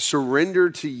 I surrender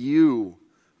to you.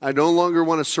 I no longer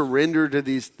want to surrender to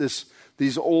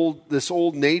this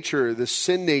old nature, this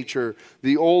sin nature,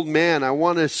 the old man. I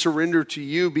want to surrender to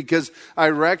you because I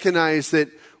recognize that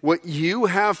what you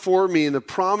have for me and the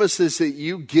promises that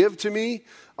you give to me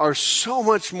are so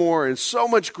much more and so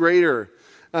much greater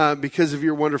because of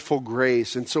your wonderful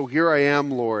grace. And so here I am,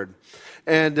 Lord.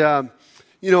 And, a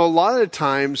lot of the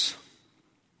times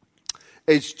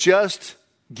it's just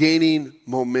gaining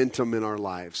momentum in our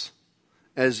lives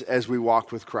as we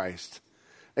walk with Christ.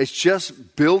 It's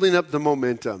just building up the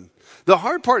momentum. The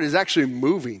hard part is actually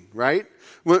moving, right?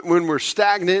 When we're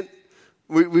stagnant,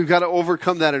 we've got to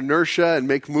overcome that inertia and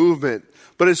make movement.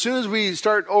 But as soon as we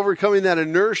start overcoming that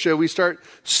inertia, we start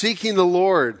seeking the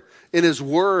Lord in His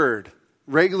Word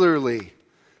regularly,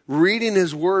 reading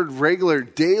His Word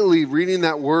daily, reading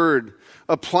that Word,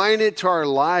 applying it to our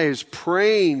lives,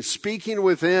 praying, speaking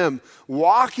with Him,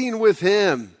 walking with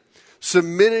Him,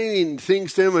 submitting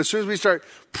things to Him. As soon as we start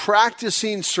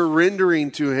practicing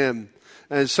surrendering to Him,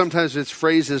 and sometimes it's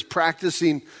phrased as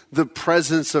practicing the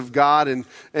presence of God. And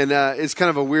it's kind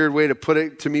of a weird way to put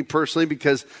it to me personally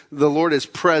because the Lord is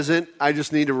present. I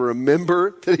just need to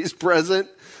remember that He's present.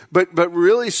 But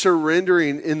really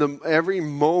surrendering in every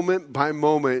moment by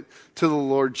moment to the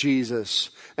Lord Jesus.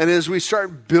 And as we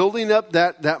start building up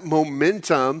that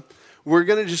momentum, we're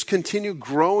going to just continue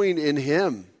growing in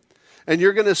Him. And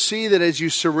you're going to see that as you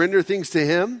surrender things to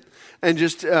Him and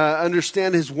just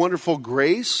understand His wonderful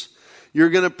grace, you're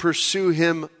going to pursue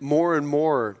Him more and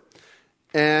more.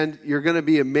 And you're going to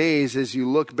be amazed as you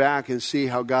look back and see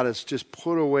how God has just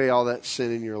put away all that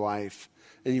sin in your life.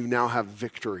 And you now have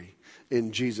victory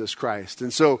in Jesus Christ.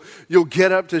 And so you'll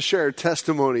get up to share a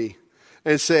testimony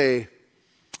and say,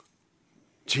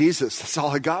 Jesus, that's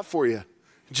all I got for you.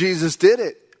 Jesus did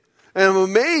it. And I'm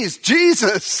amazed.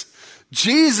 Jesus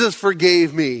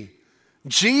forgave me.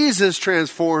 Jesus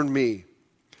transformed me.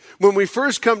 When we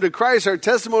first come to Christ, our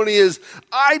testimony is,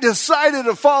 I decided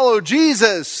to follow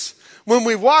Jesus. When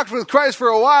we've walked with Christ for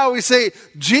a while, we say,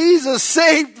 Jesus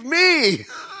saved me.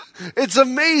 It's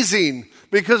amazing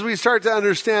because we start to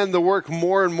understand the work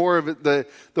more and more of it,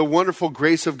 the wonderful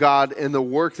grace of God and the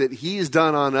work that He's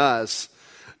done on us,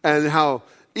 and how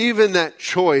even that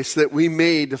choice that we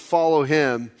made to follow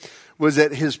Him was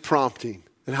at His prompting,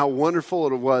 and how wonderful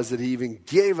it was that He even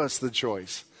gave us the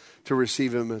choice to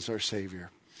receive Him as our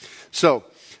Savior. So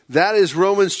that is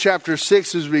Romans chapter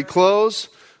 6 as we close.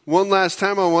 One last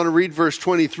time I want to read verse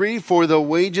 23. For the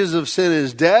wages of sin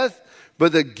is death,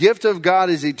 but the gift of God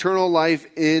is eternal life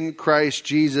in Christ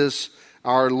Jesus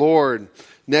our Lord.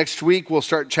 Next week we'll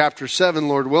start chapter 7,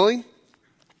 Lord willing.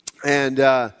 And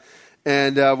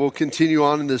we'll continue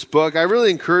on in this book. I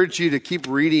really encourage you to keep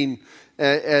reading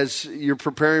as you're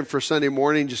preparing for Sunday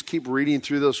morning. Just keep reading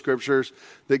through those scriptures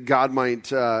that God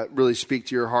might really speak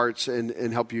to your hearts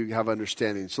and help you have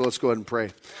understanding. So let's go ahead and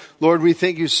pray. Lord, we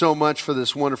thank you so much for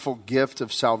this wonderful gift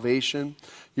of salvation,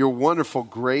 your wonderful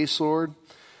grace, Lord.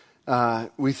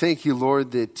 We thank you,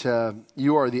 Lord, that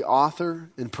you are the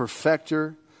author and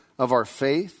perfecter of our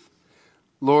faith.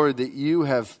 Lord, that you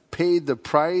have paid the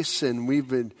price and we've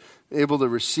been able to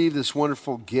receive this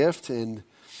wonderful gift. And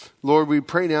Lord, we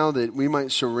pray now that we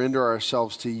might surrender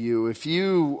ourselves to you. If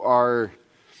you are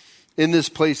in this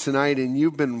place tonight and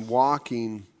you've been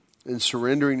walking and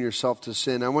surrendering yourself to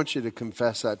sin, I want you to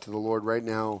confess that to the Lord right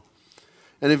now.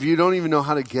 And if you don't even know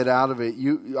how to get out of it,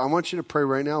 I want you to pray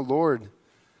right now, Lord,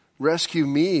 rescue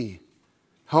me.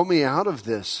 Help me out of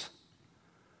this.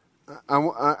 I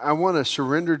want to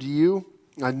surrender to you.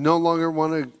 I no longer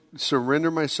want to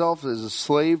surrender myself as a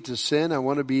slave to sin. I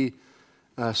want to be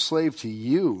a slave to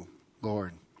you,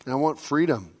 Lord. And I want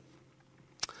freedom.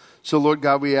 So, Lord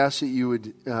God, we ask that you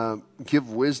would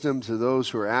give wisdom to those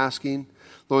who are asking.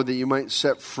 Lord, that you might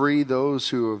set free those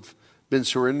who have been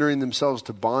surrendering themselves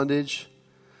to bondage.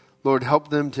 Lord, help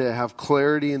them to have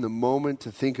clarity in the moment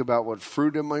to think about what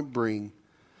fruit it might bring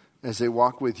as they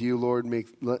walk with you, Lord.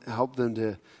 Help them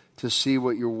to see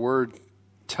what your word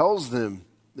tells them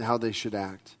how they should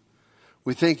act.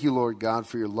 We thank you, Lord God,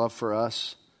 for your love for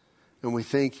us. And we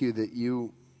thank you that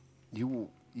you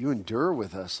endure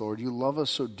with us, Lord. You love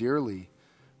us so dearly.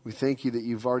 We thank you that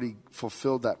you've already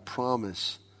fulfilled that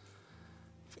promise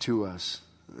to us.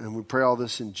 And we pray all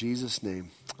this in Jesus'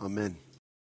 name. Amen.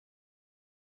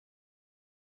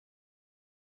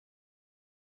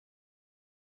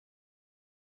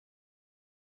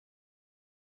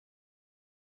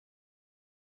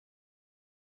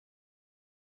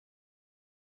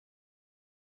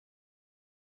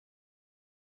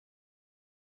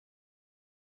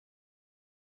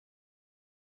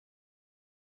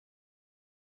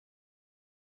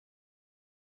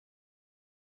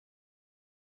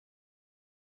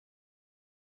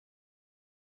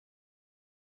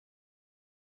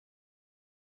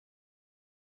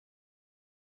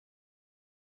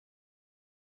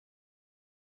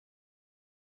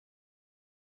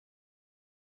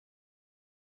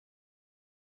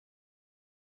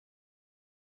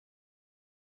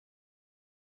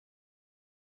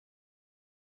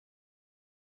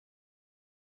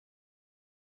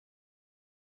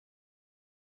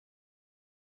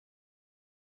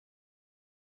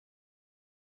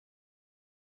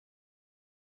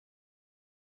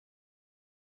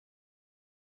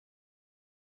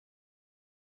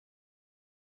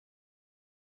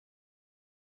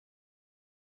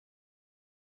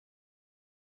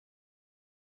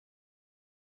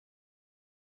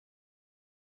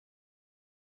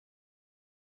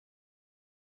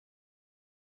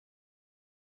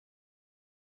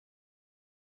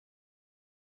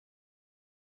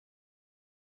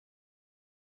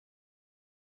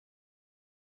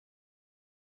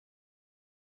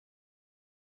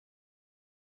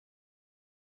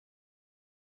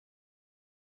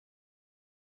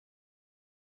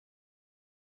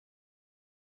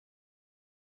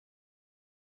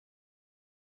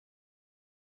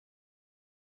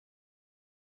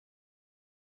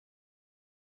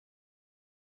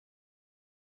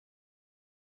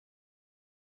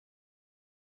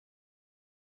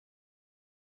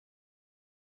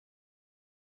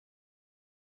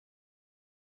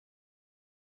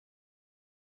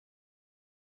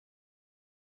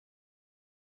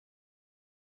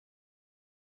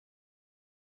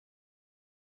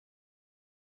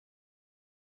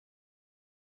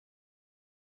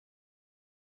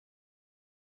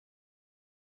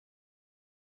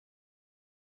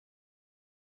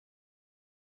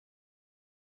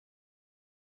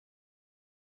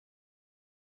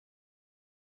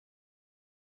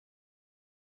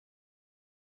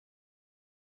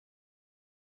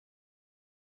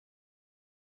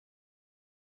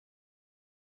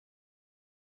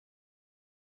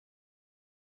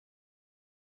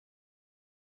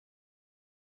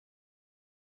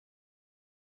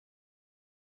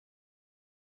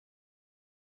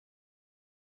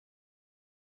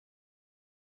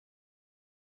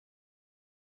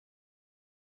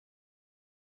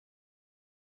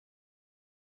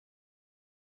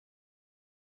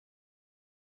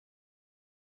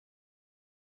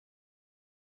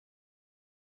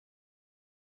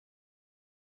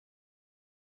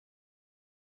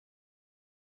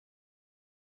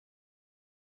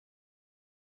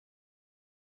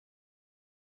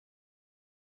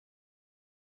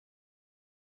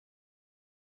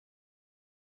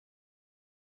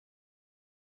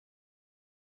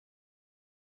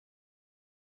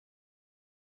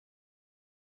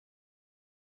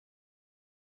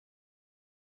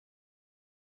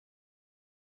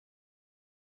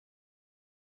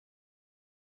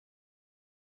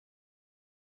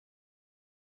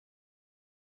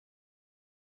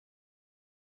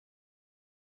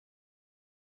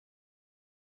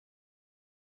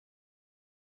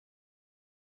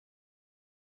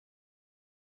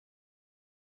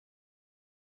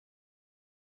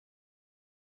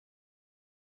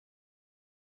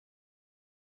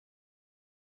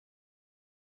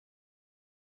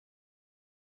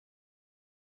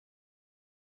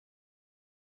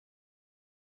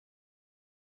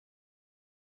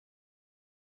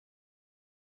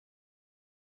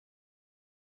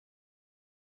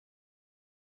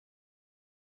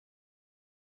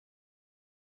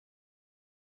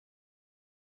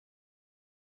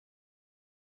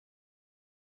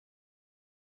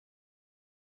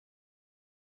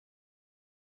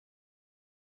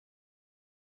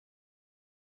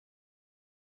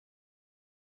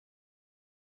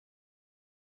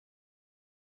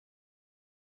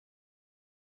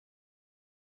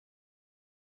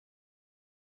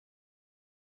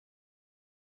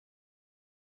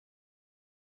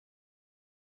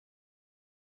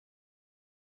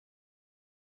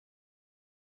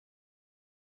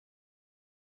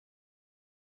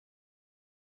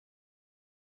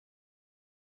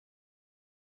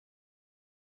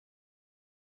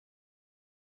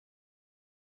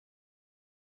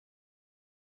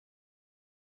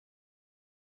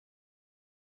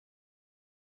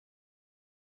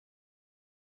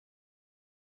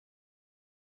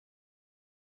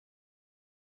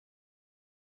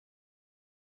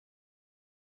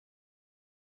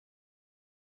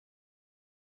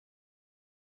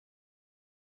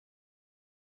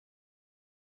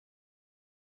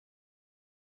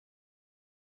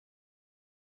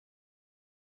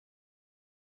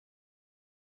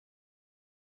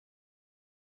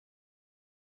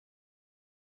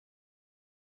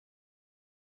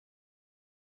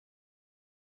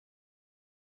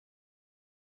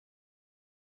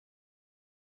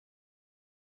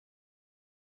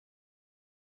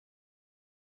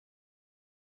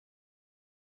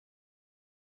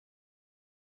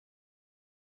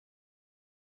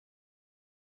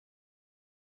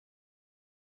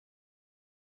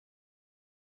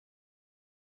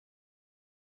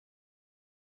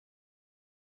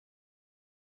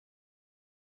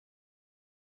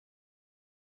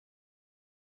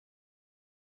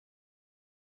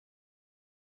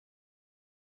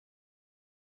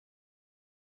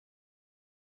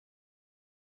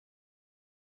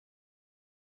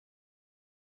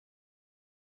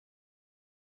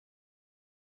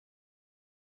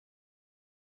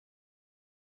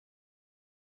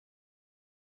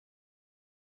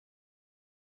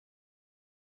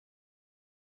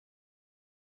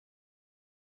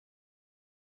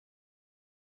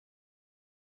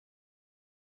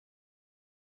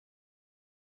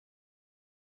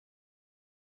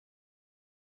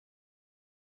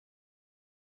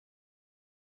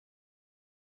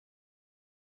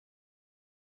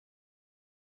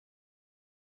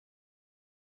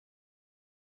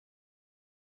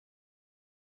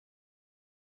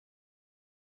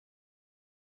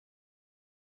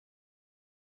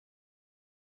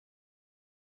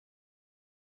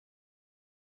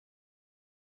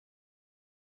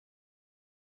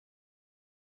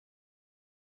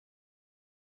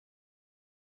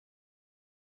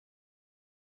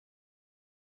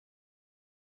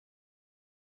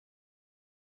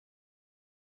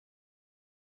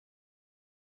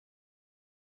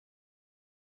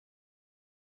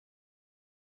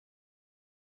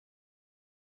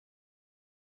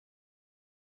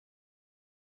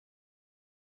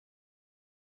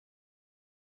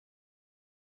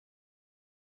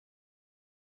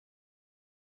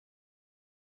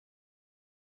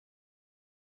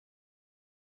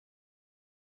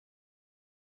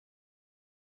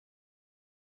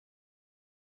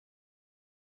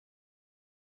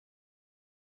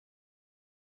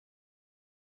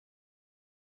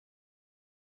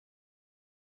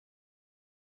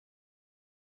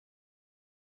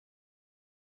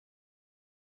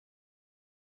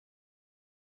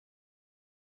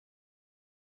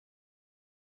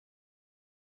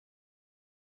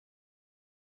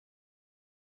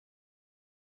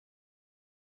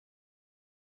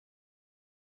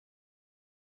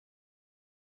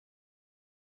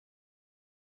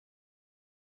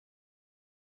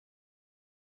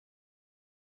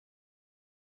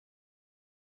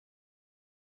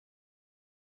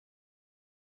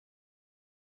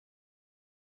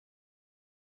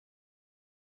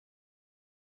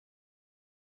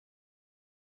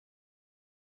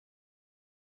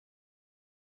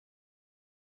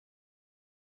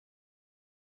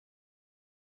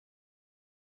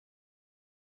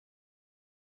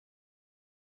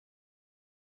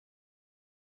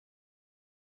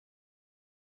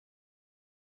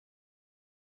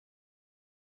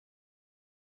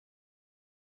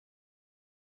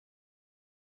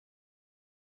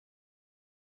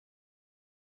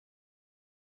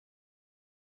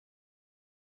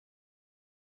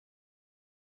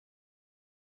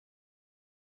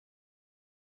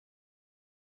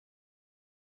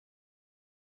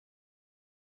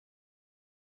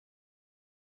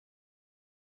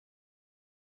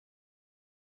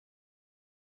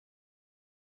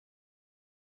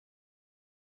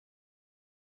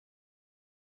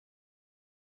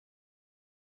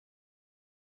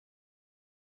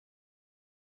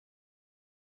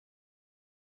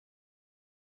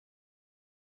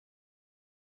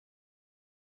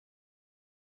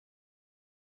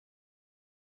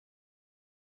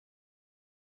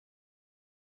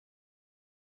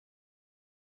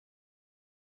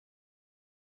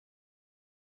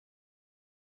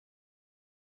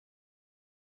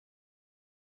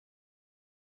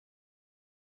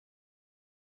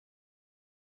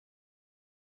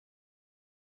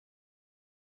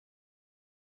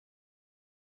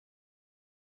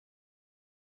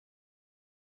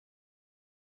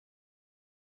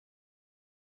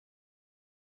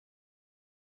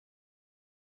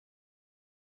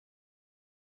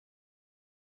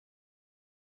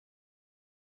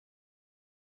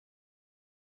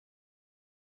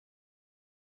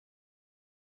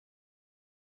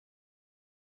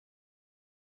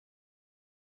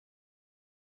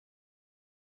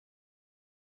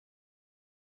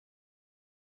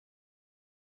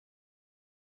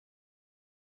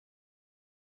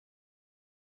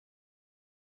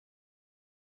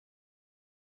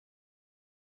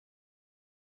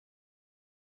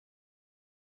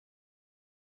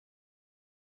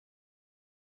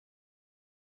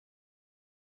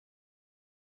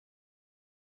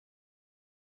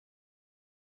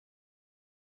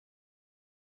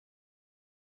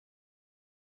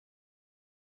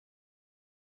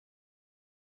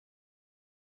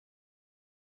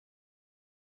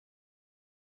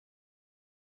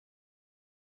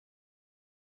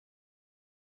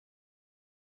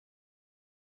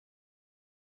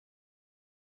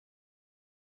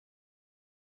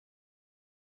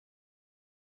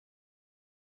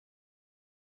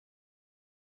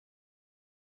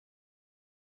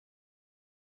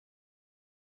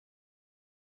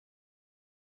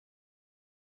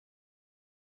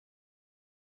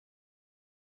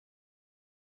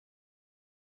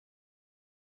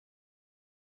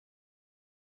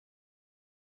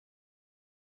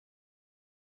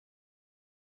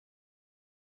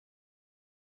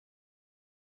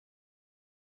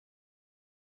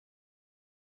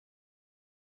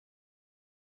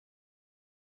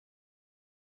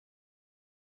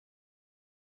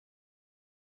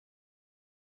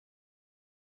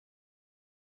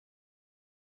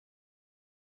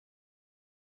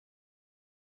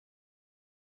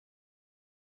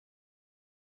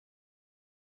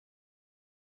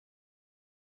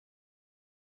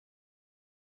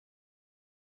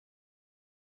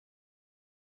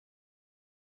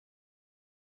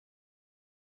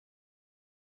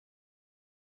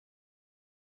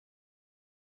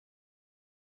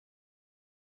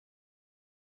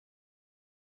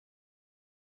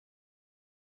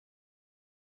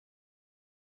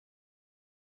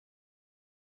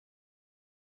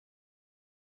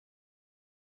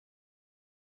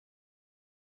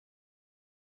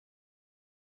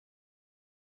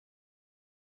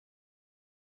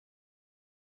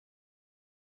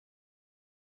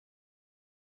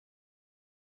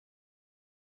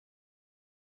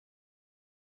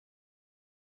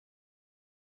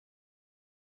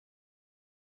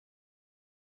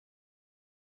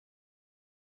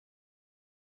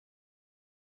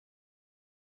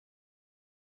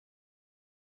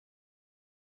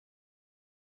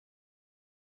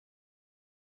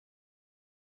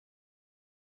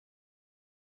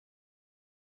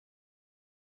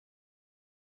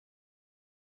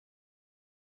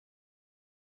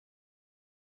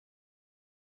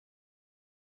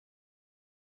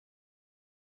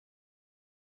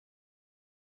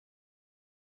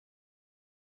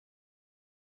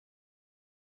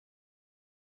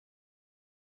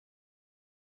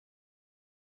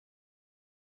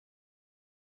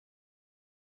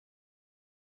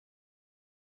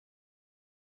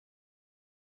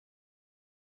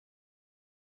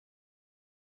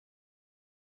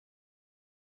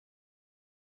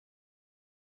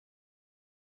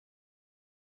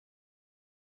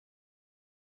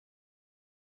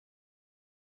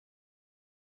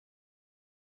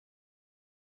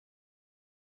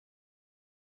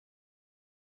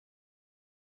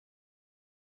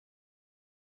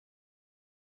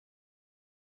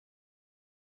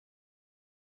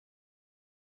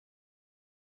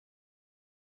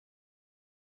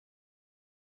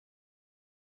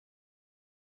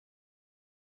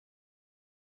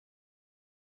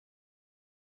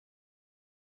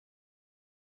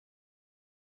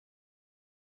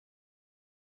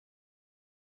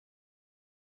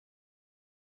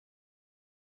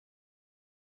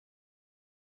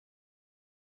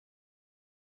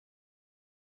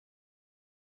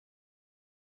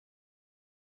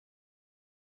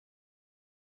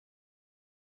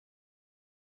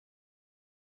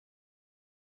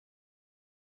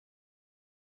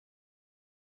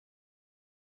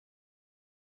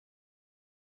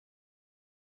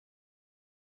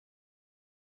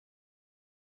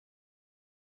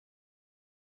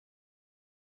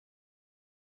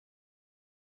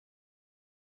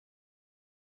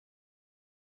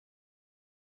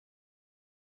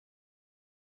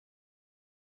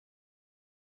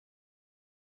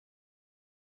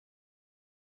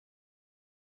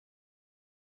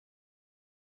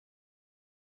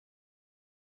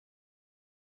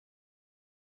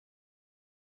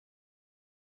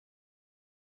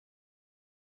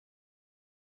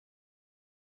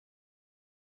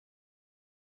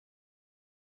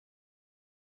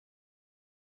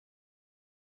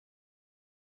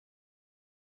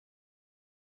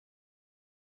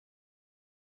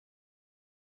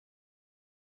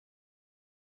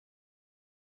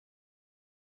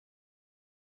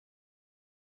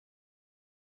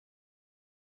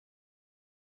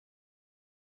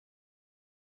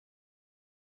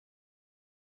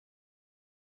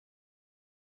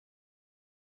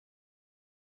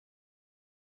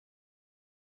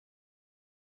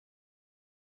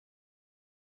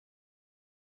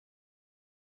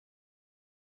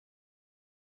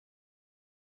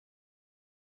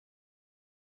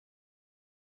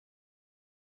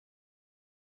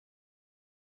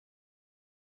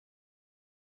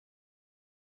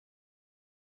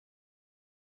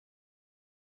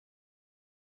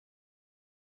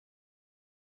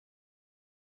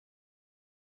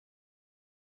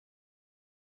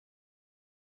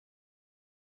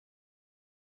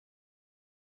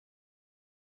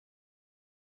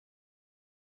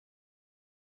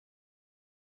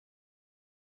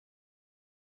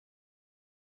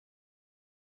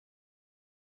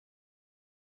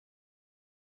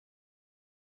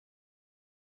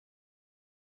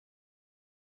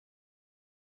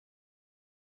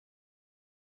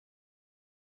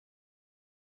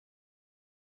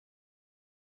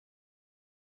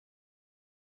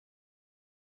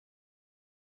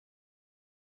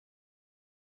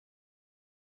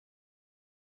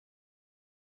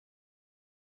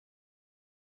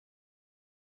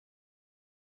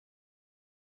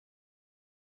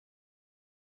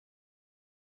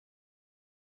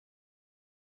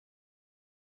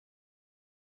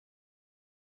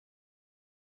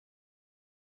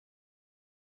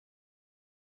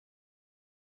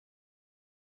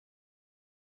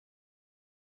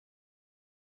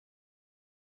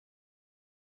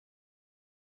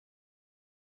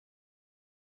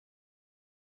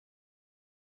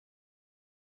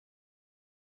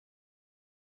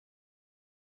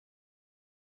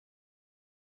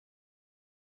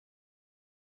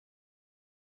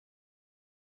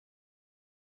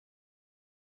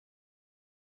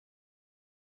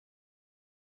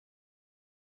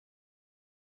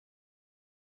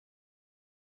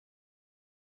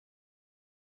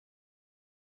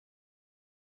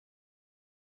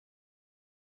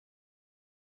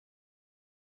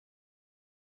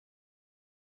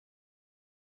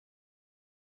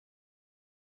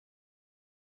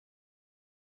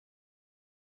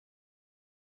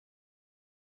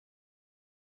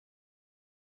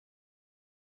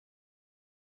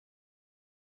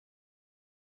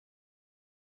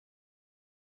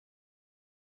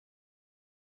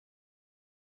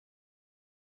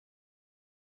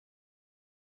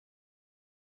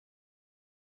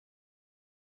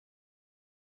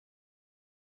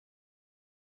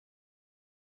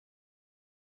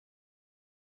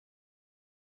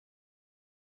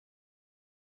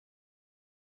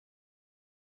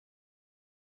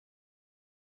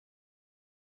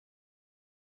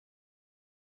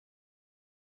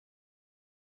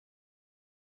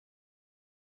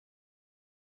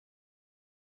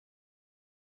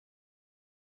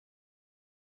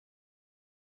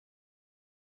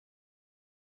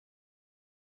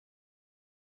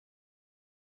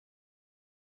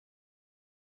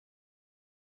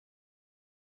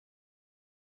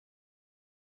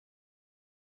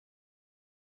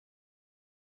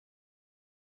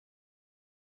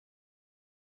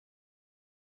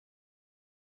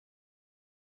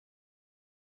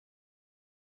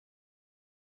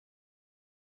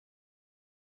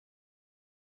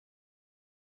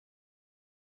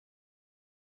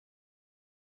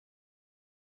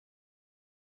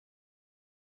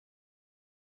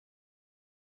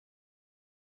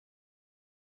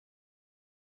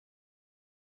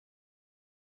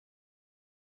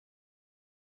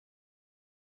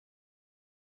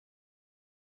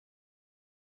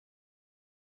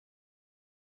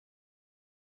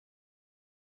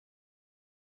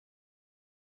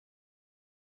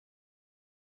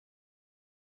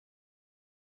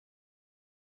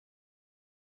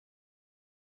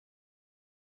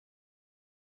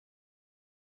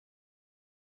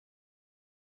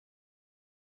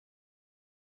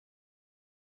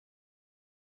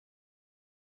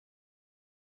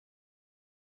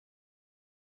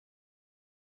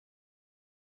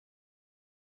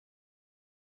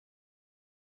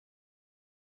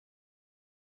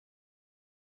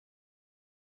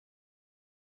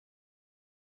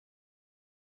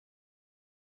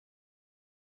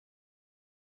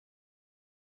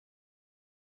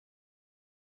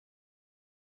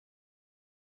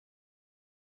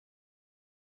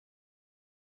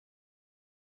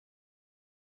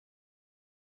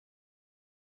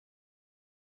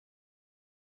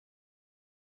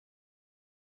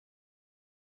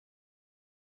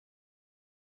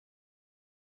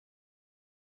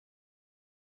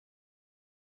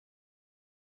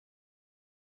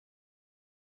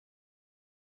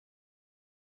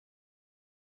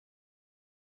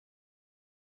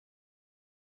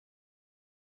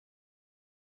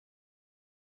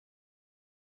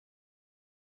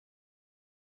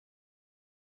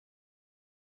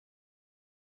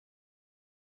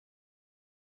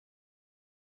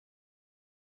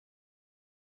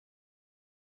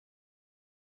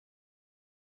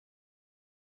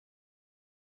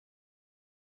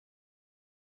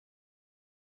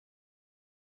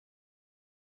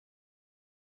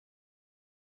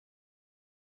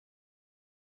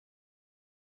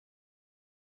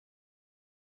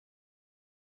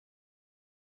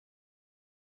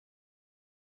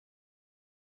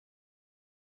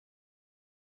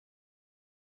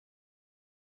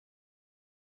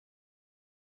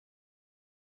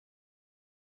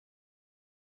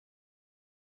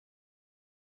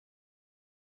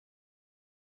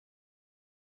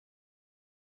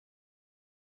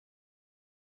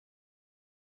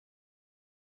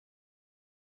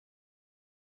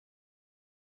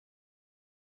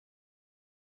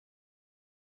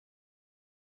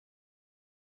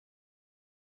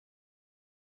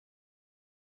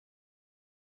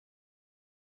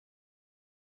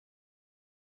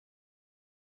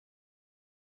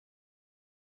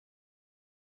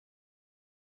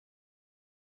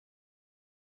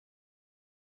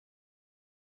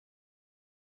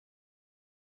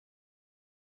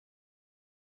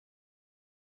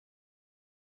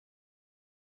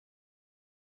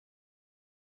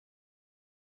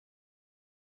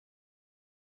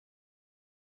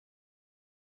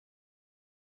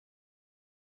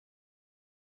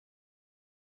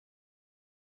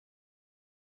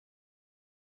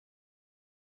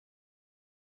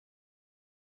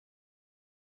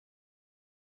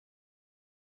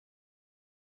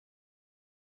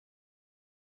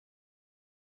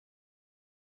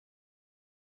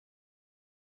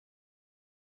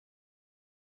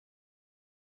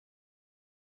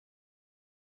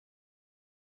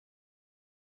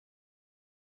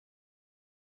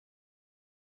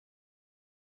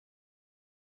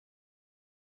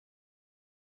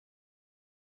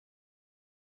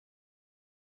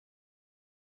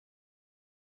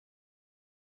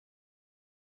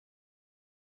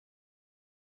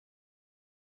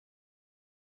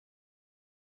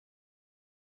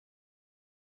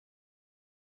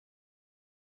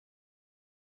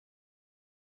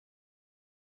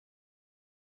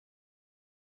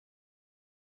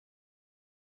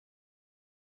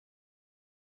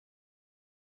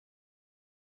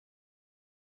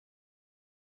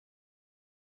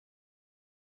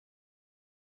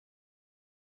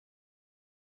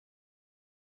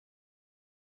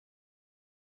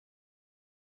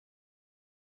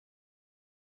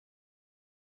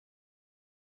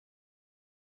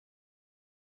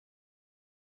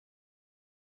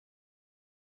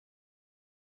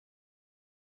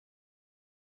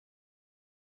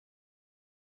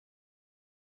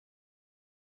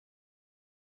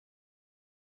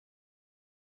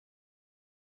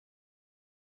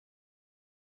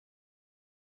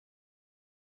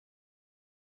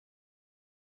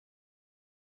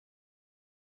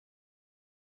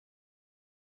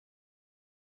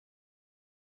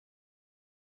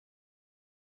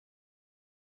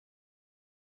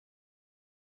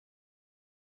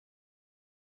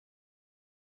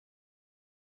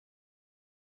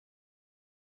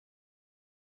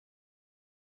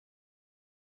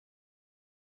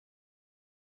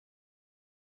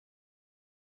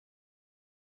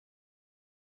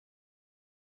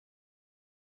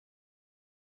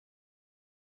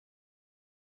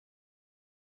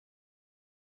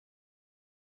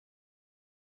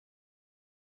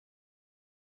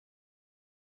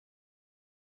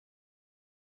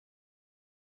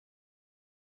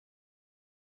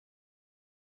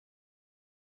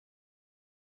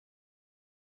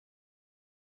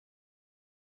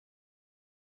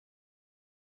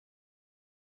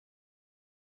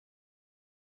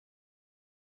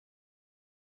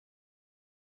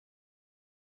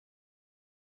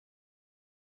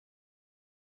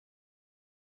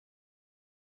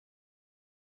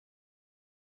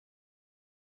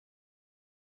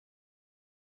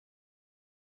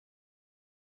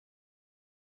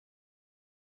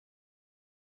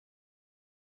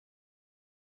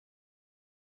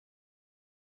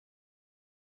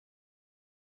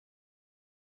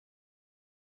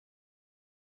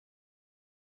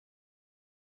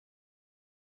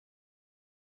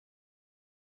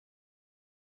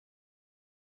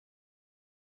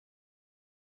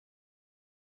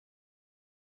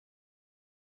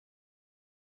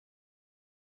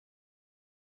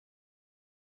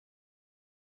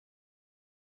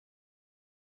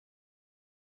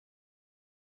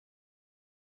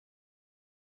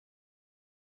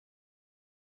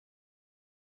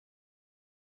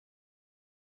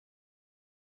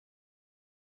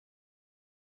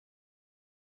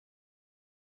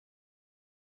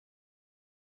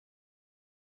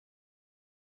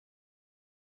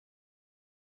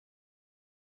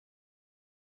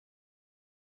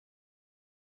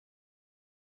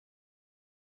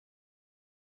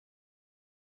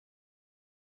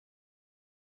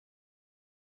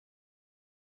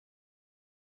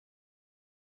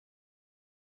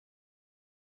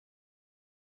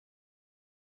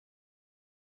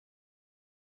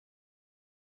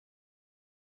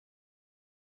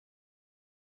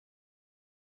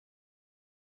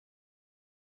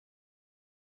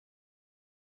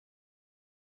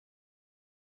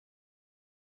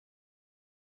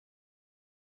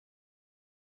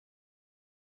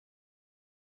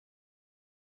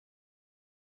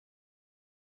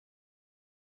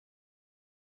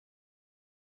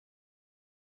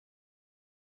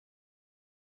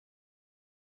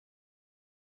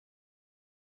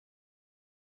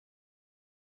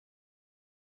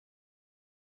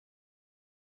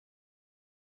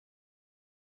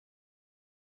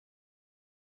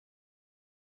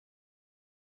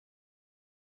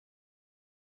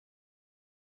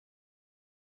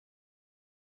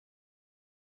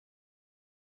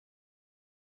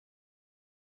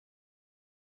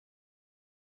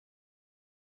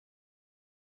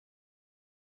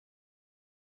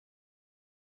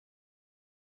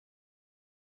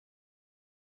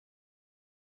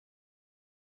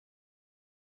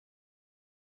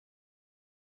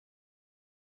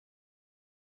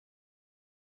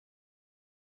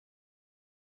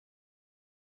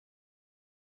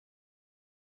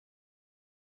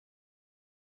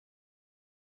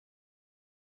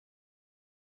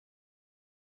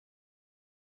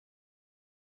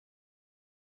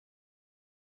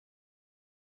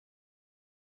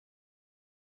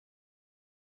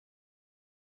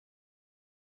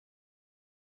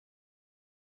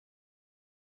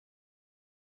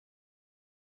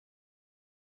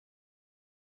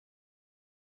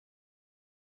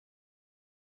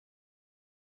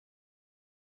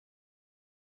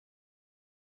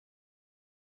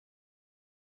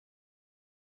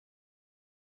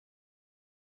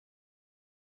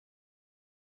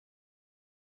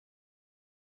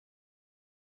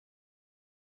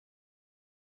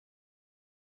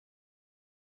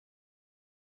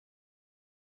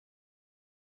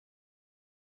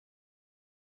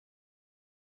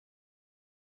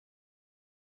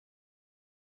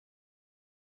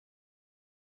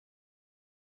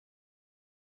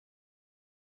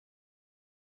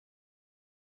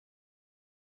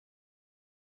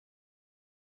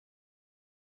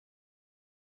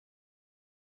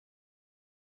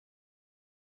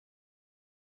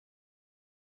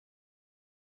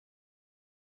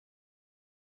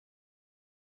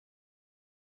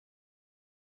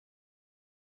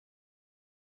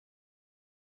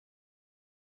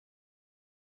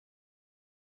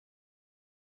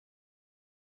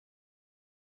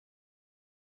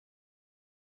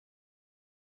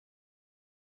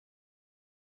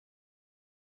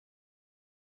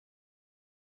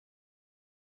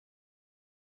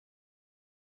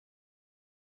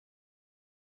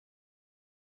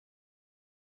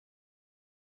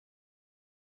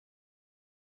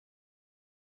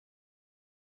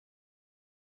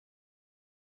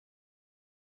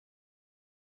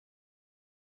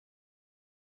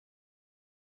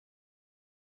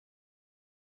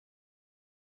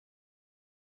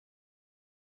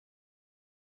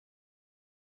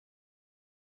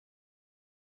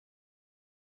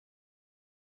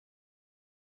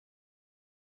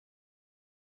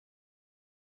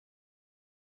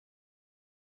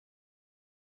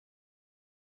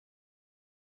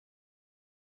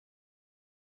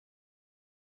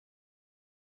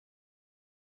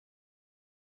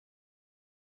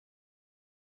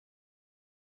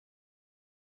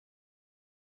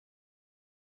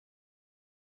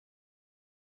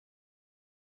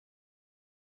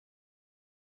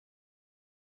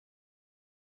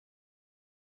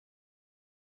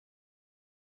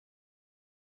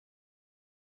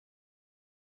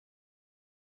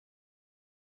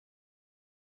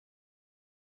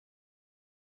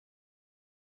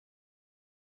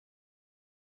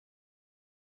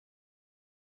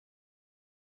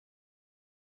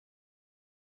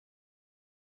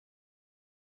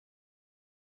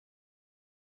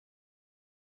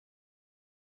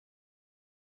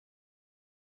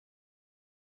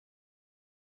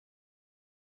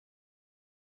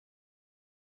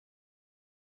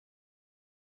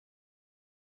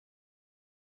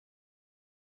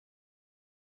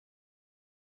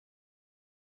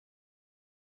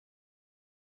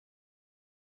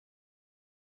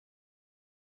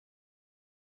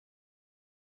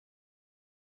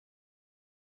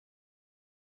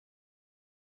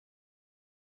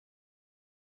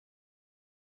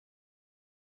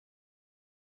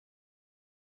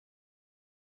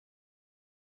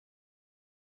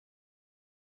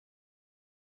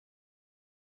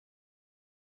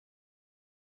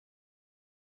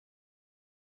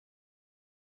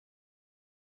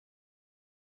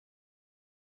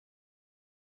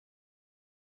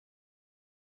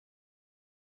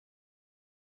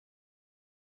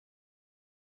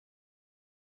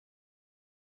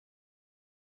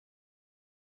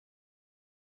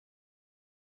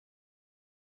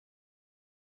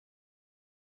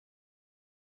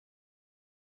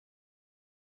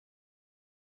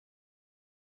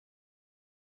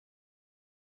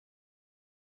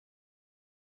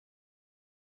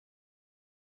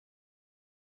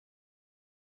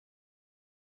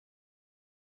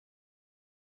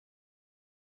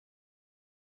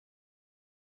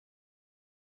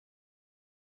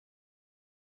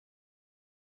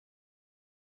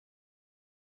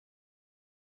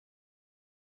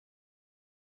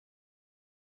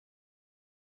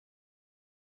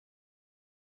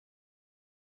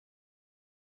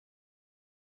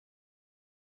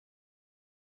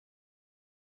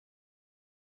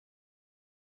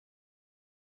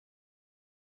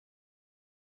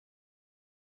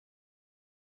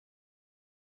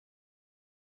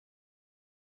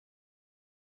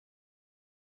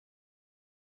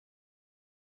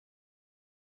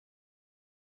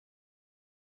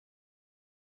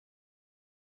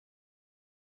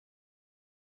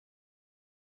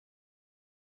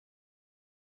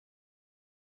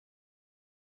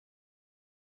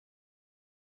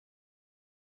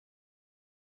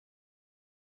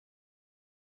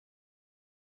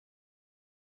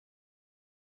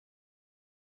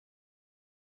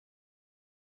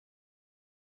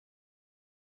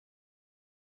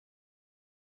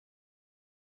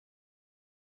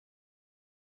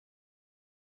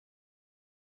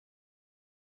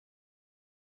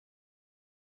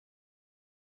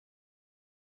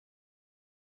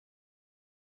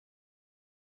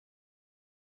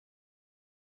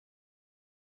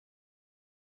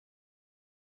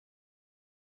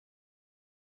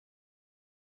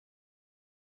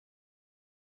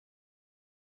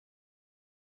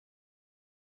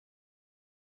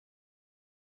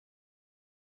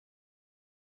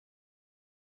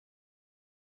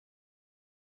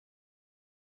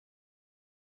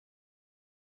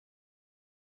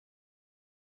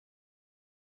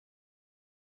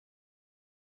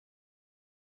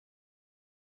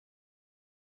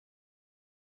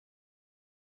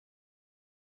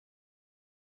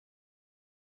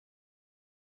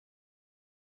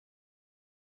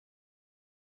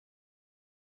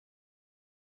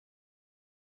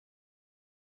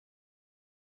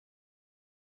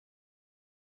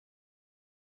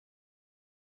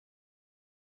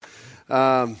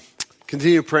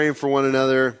 Continue praying for one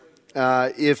another.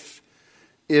 If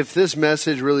this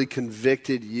message really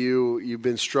convicted you, you've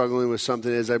been struggling with something,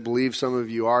 as I believe some of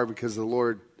you are, because the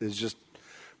Lord has just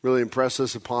really impressed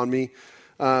this upon me.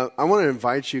 I want to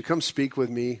invite you, come speak with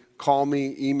me, call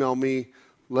me, email me.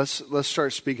 Let's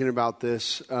start speaking about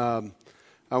this.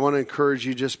 I want to encourage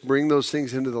you, just bring those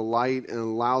things into the light and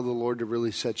allow the Lord to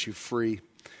really set you free.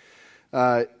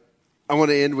 I want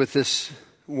to end with this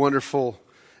wonderful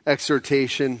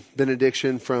exhortation,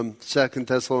 benediction from 2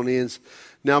 Thessalonians.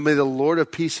 Now may the Lord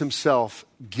of peace himself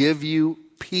give you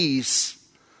peace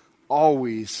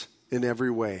always in every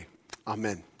way.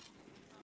 Amen.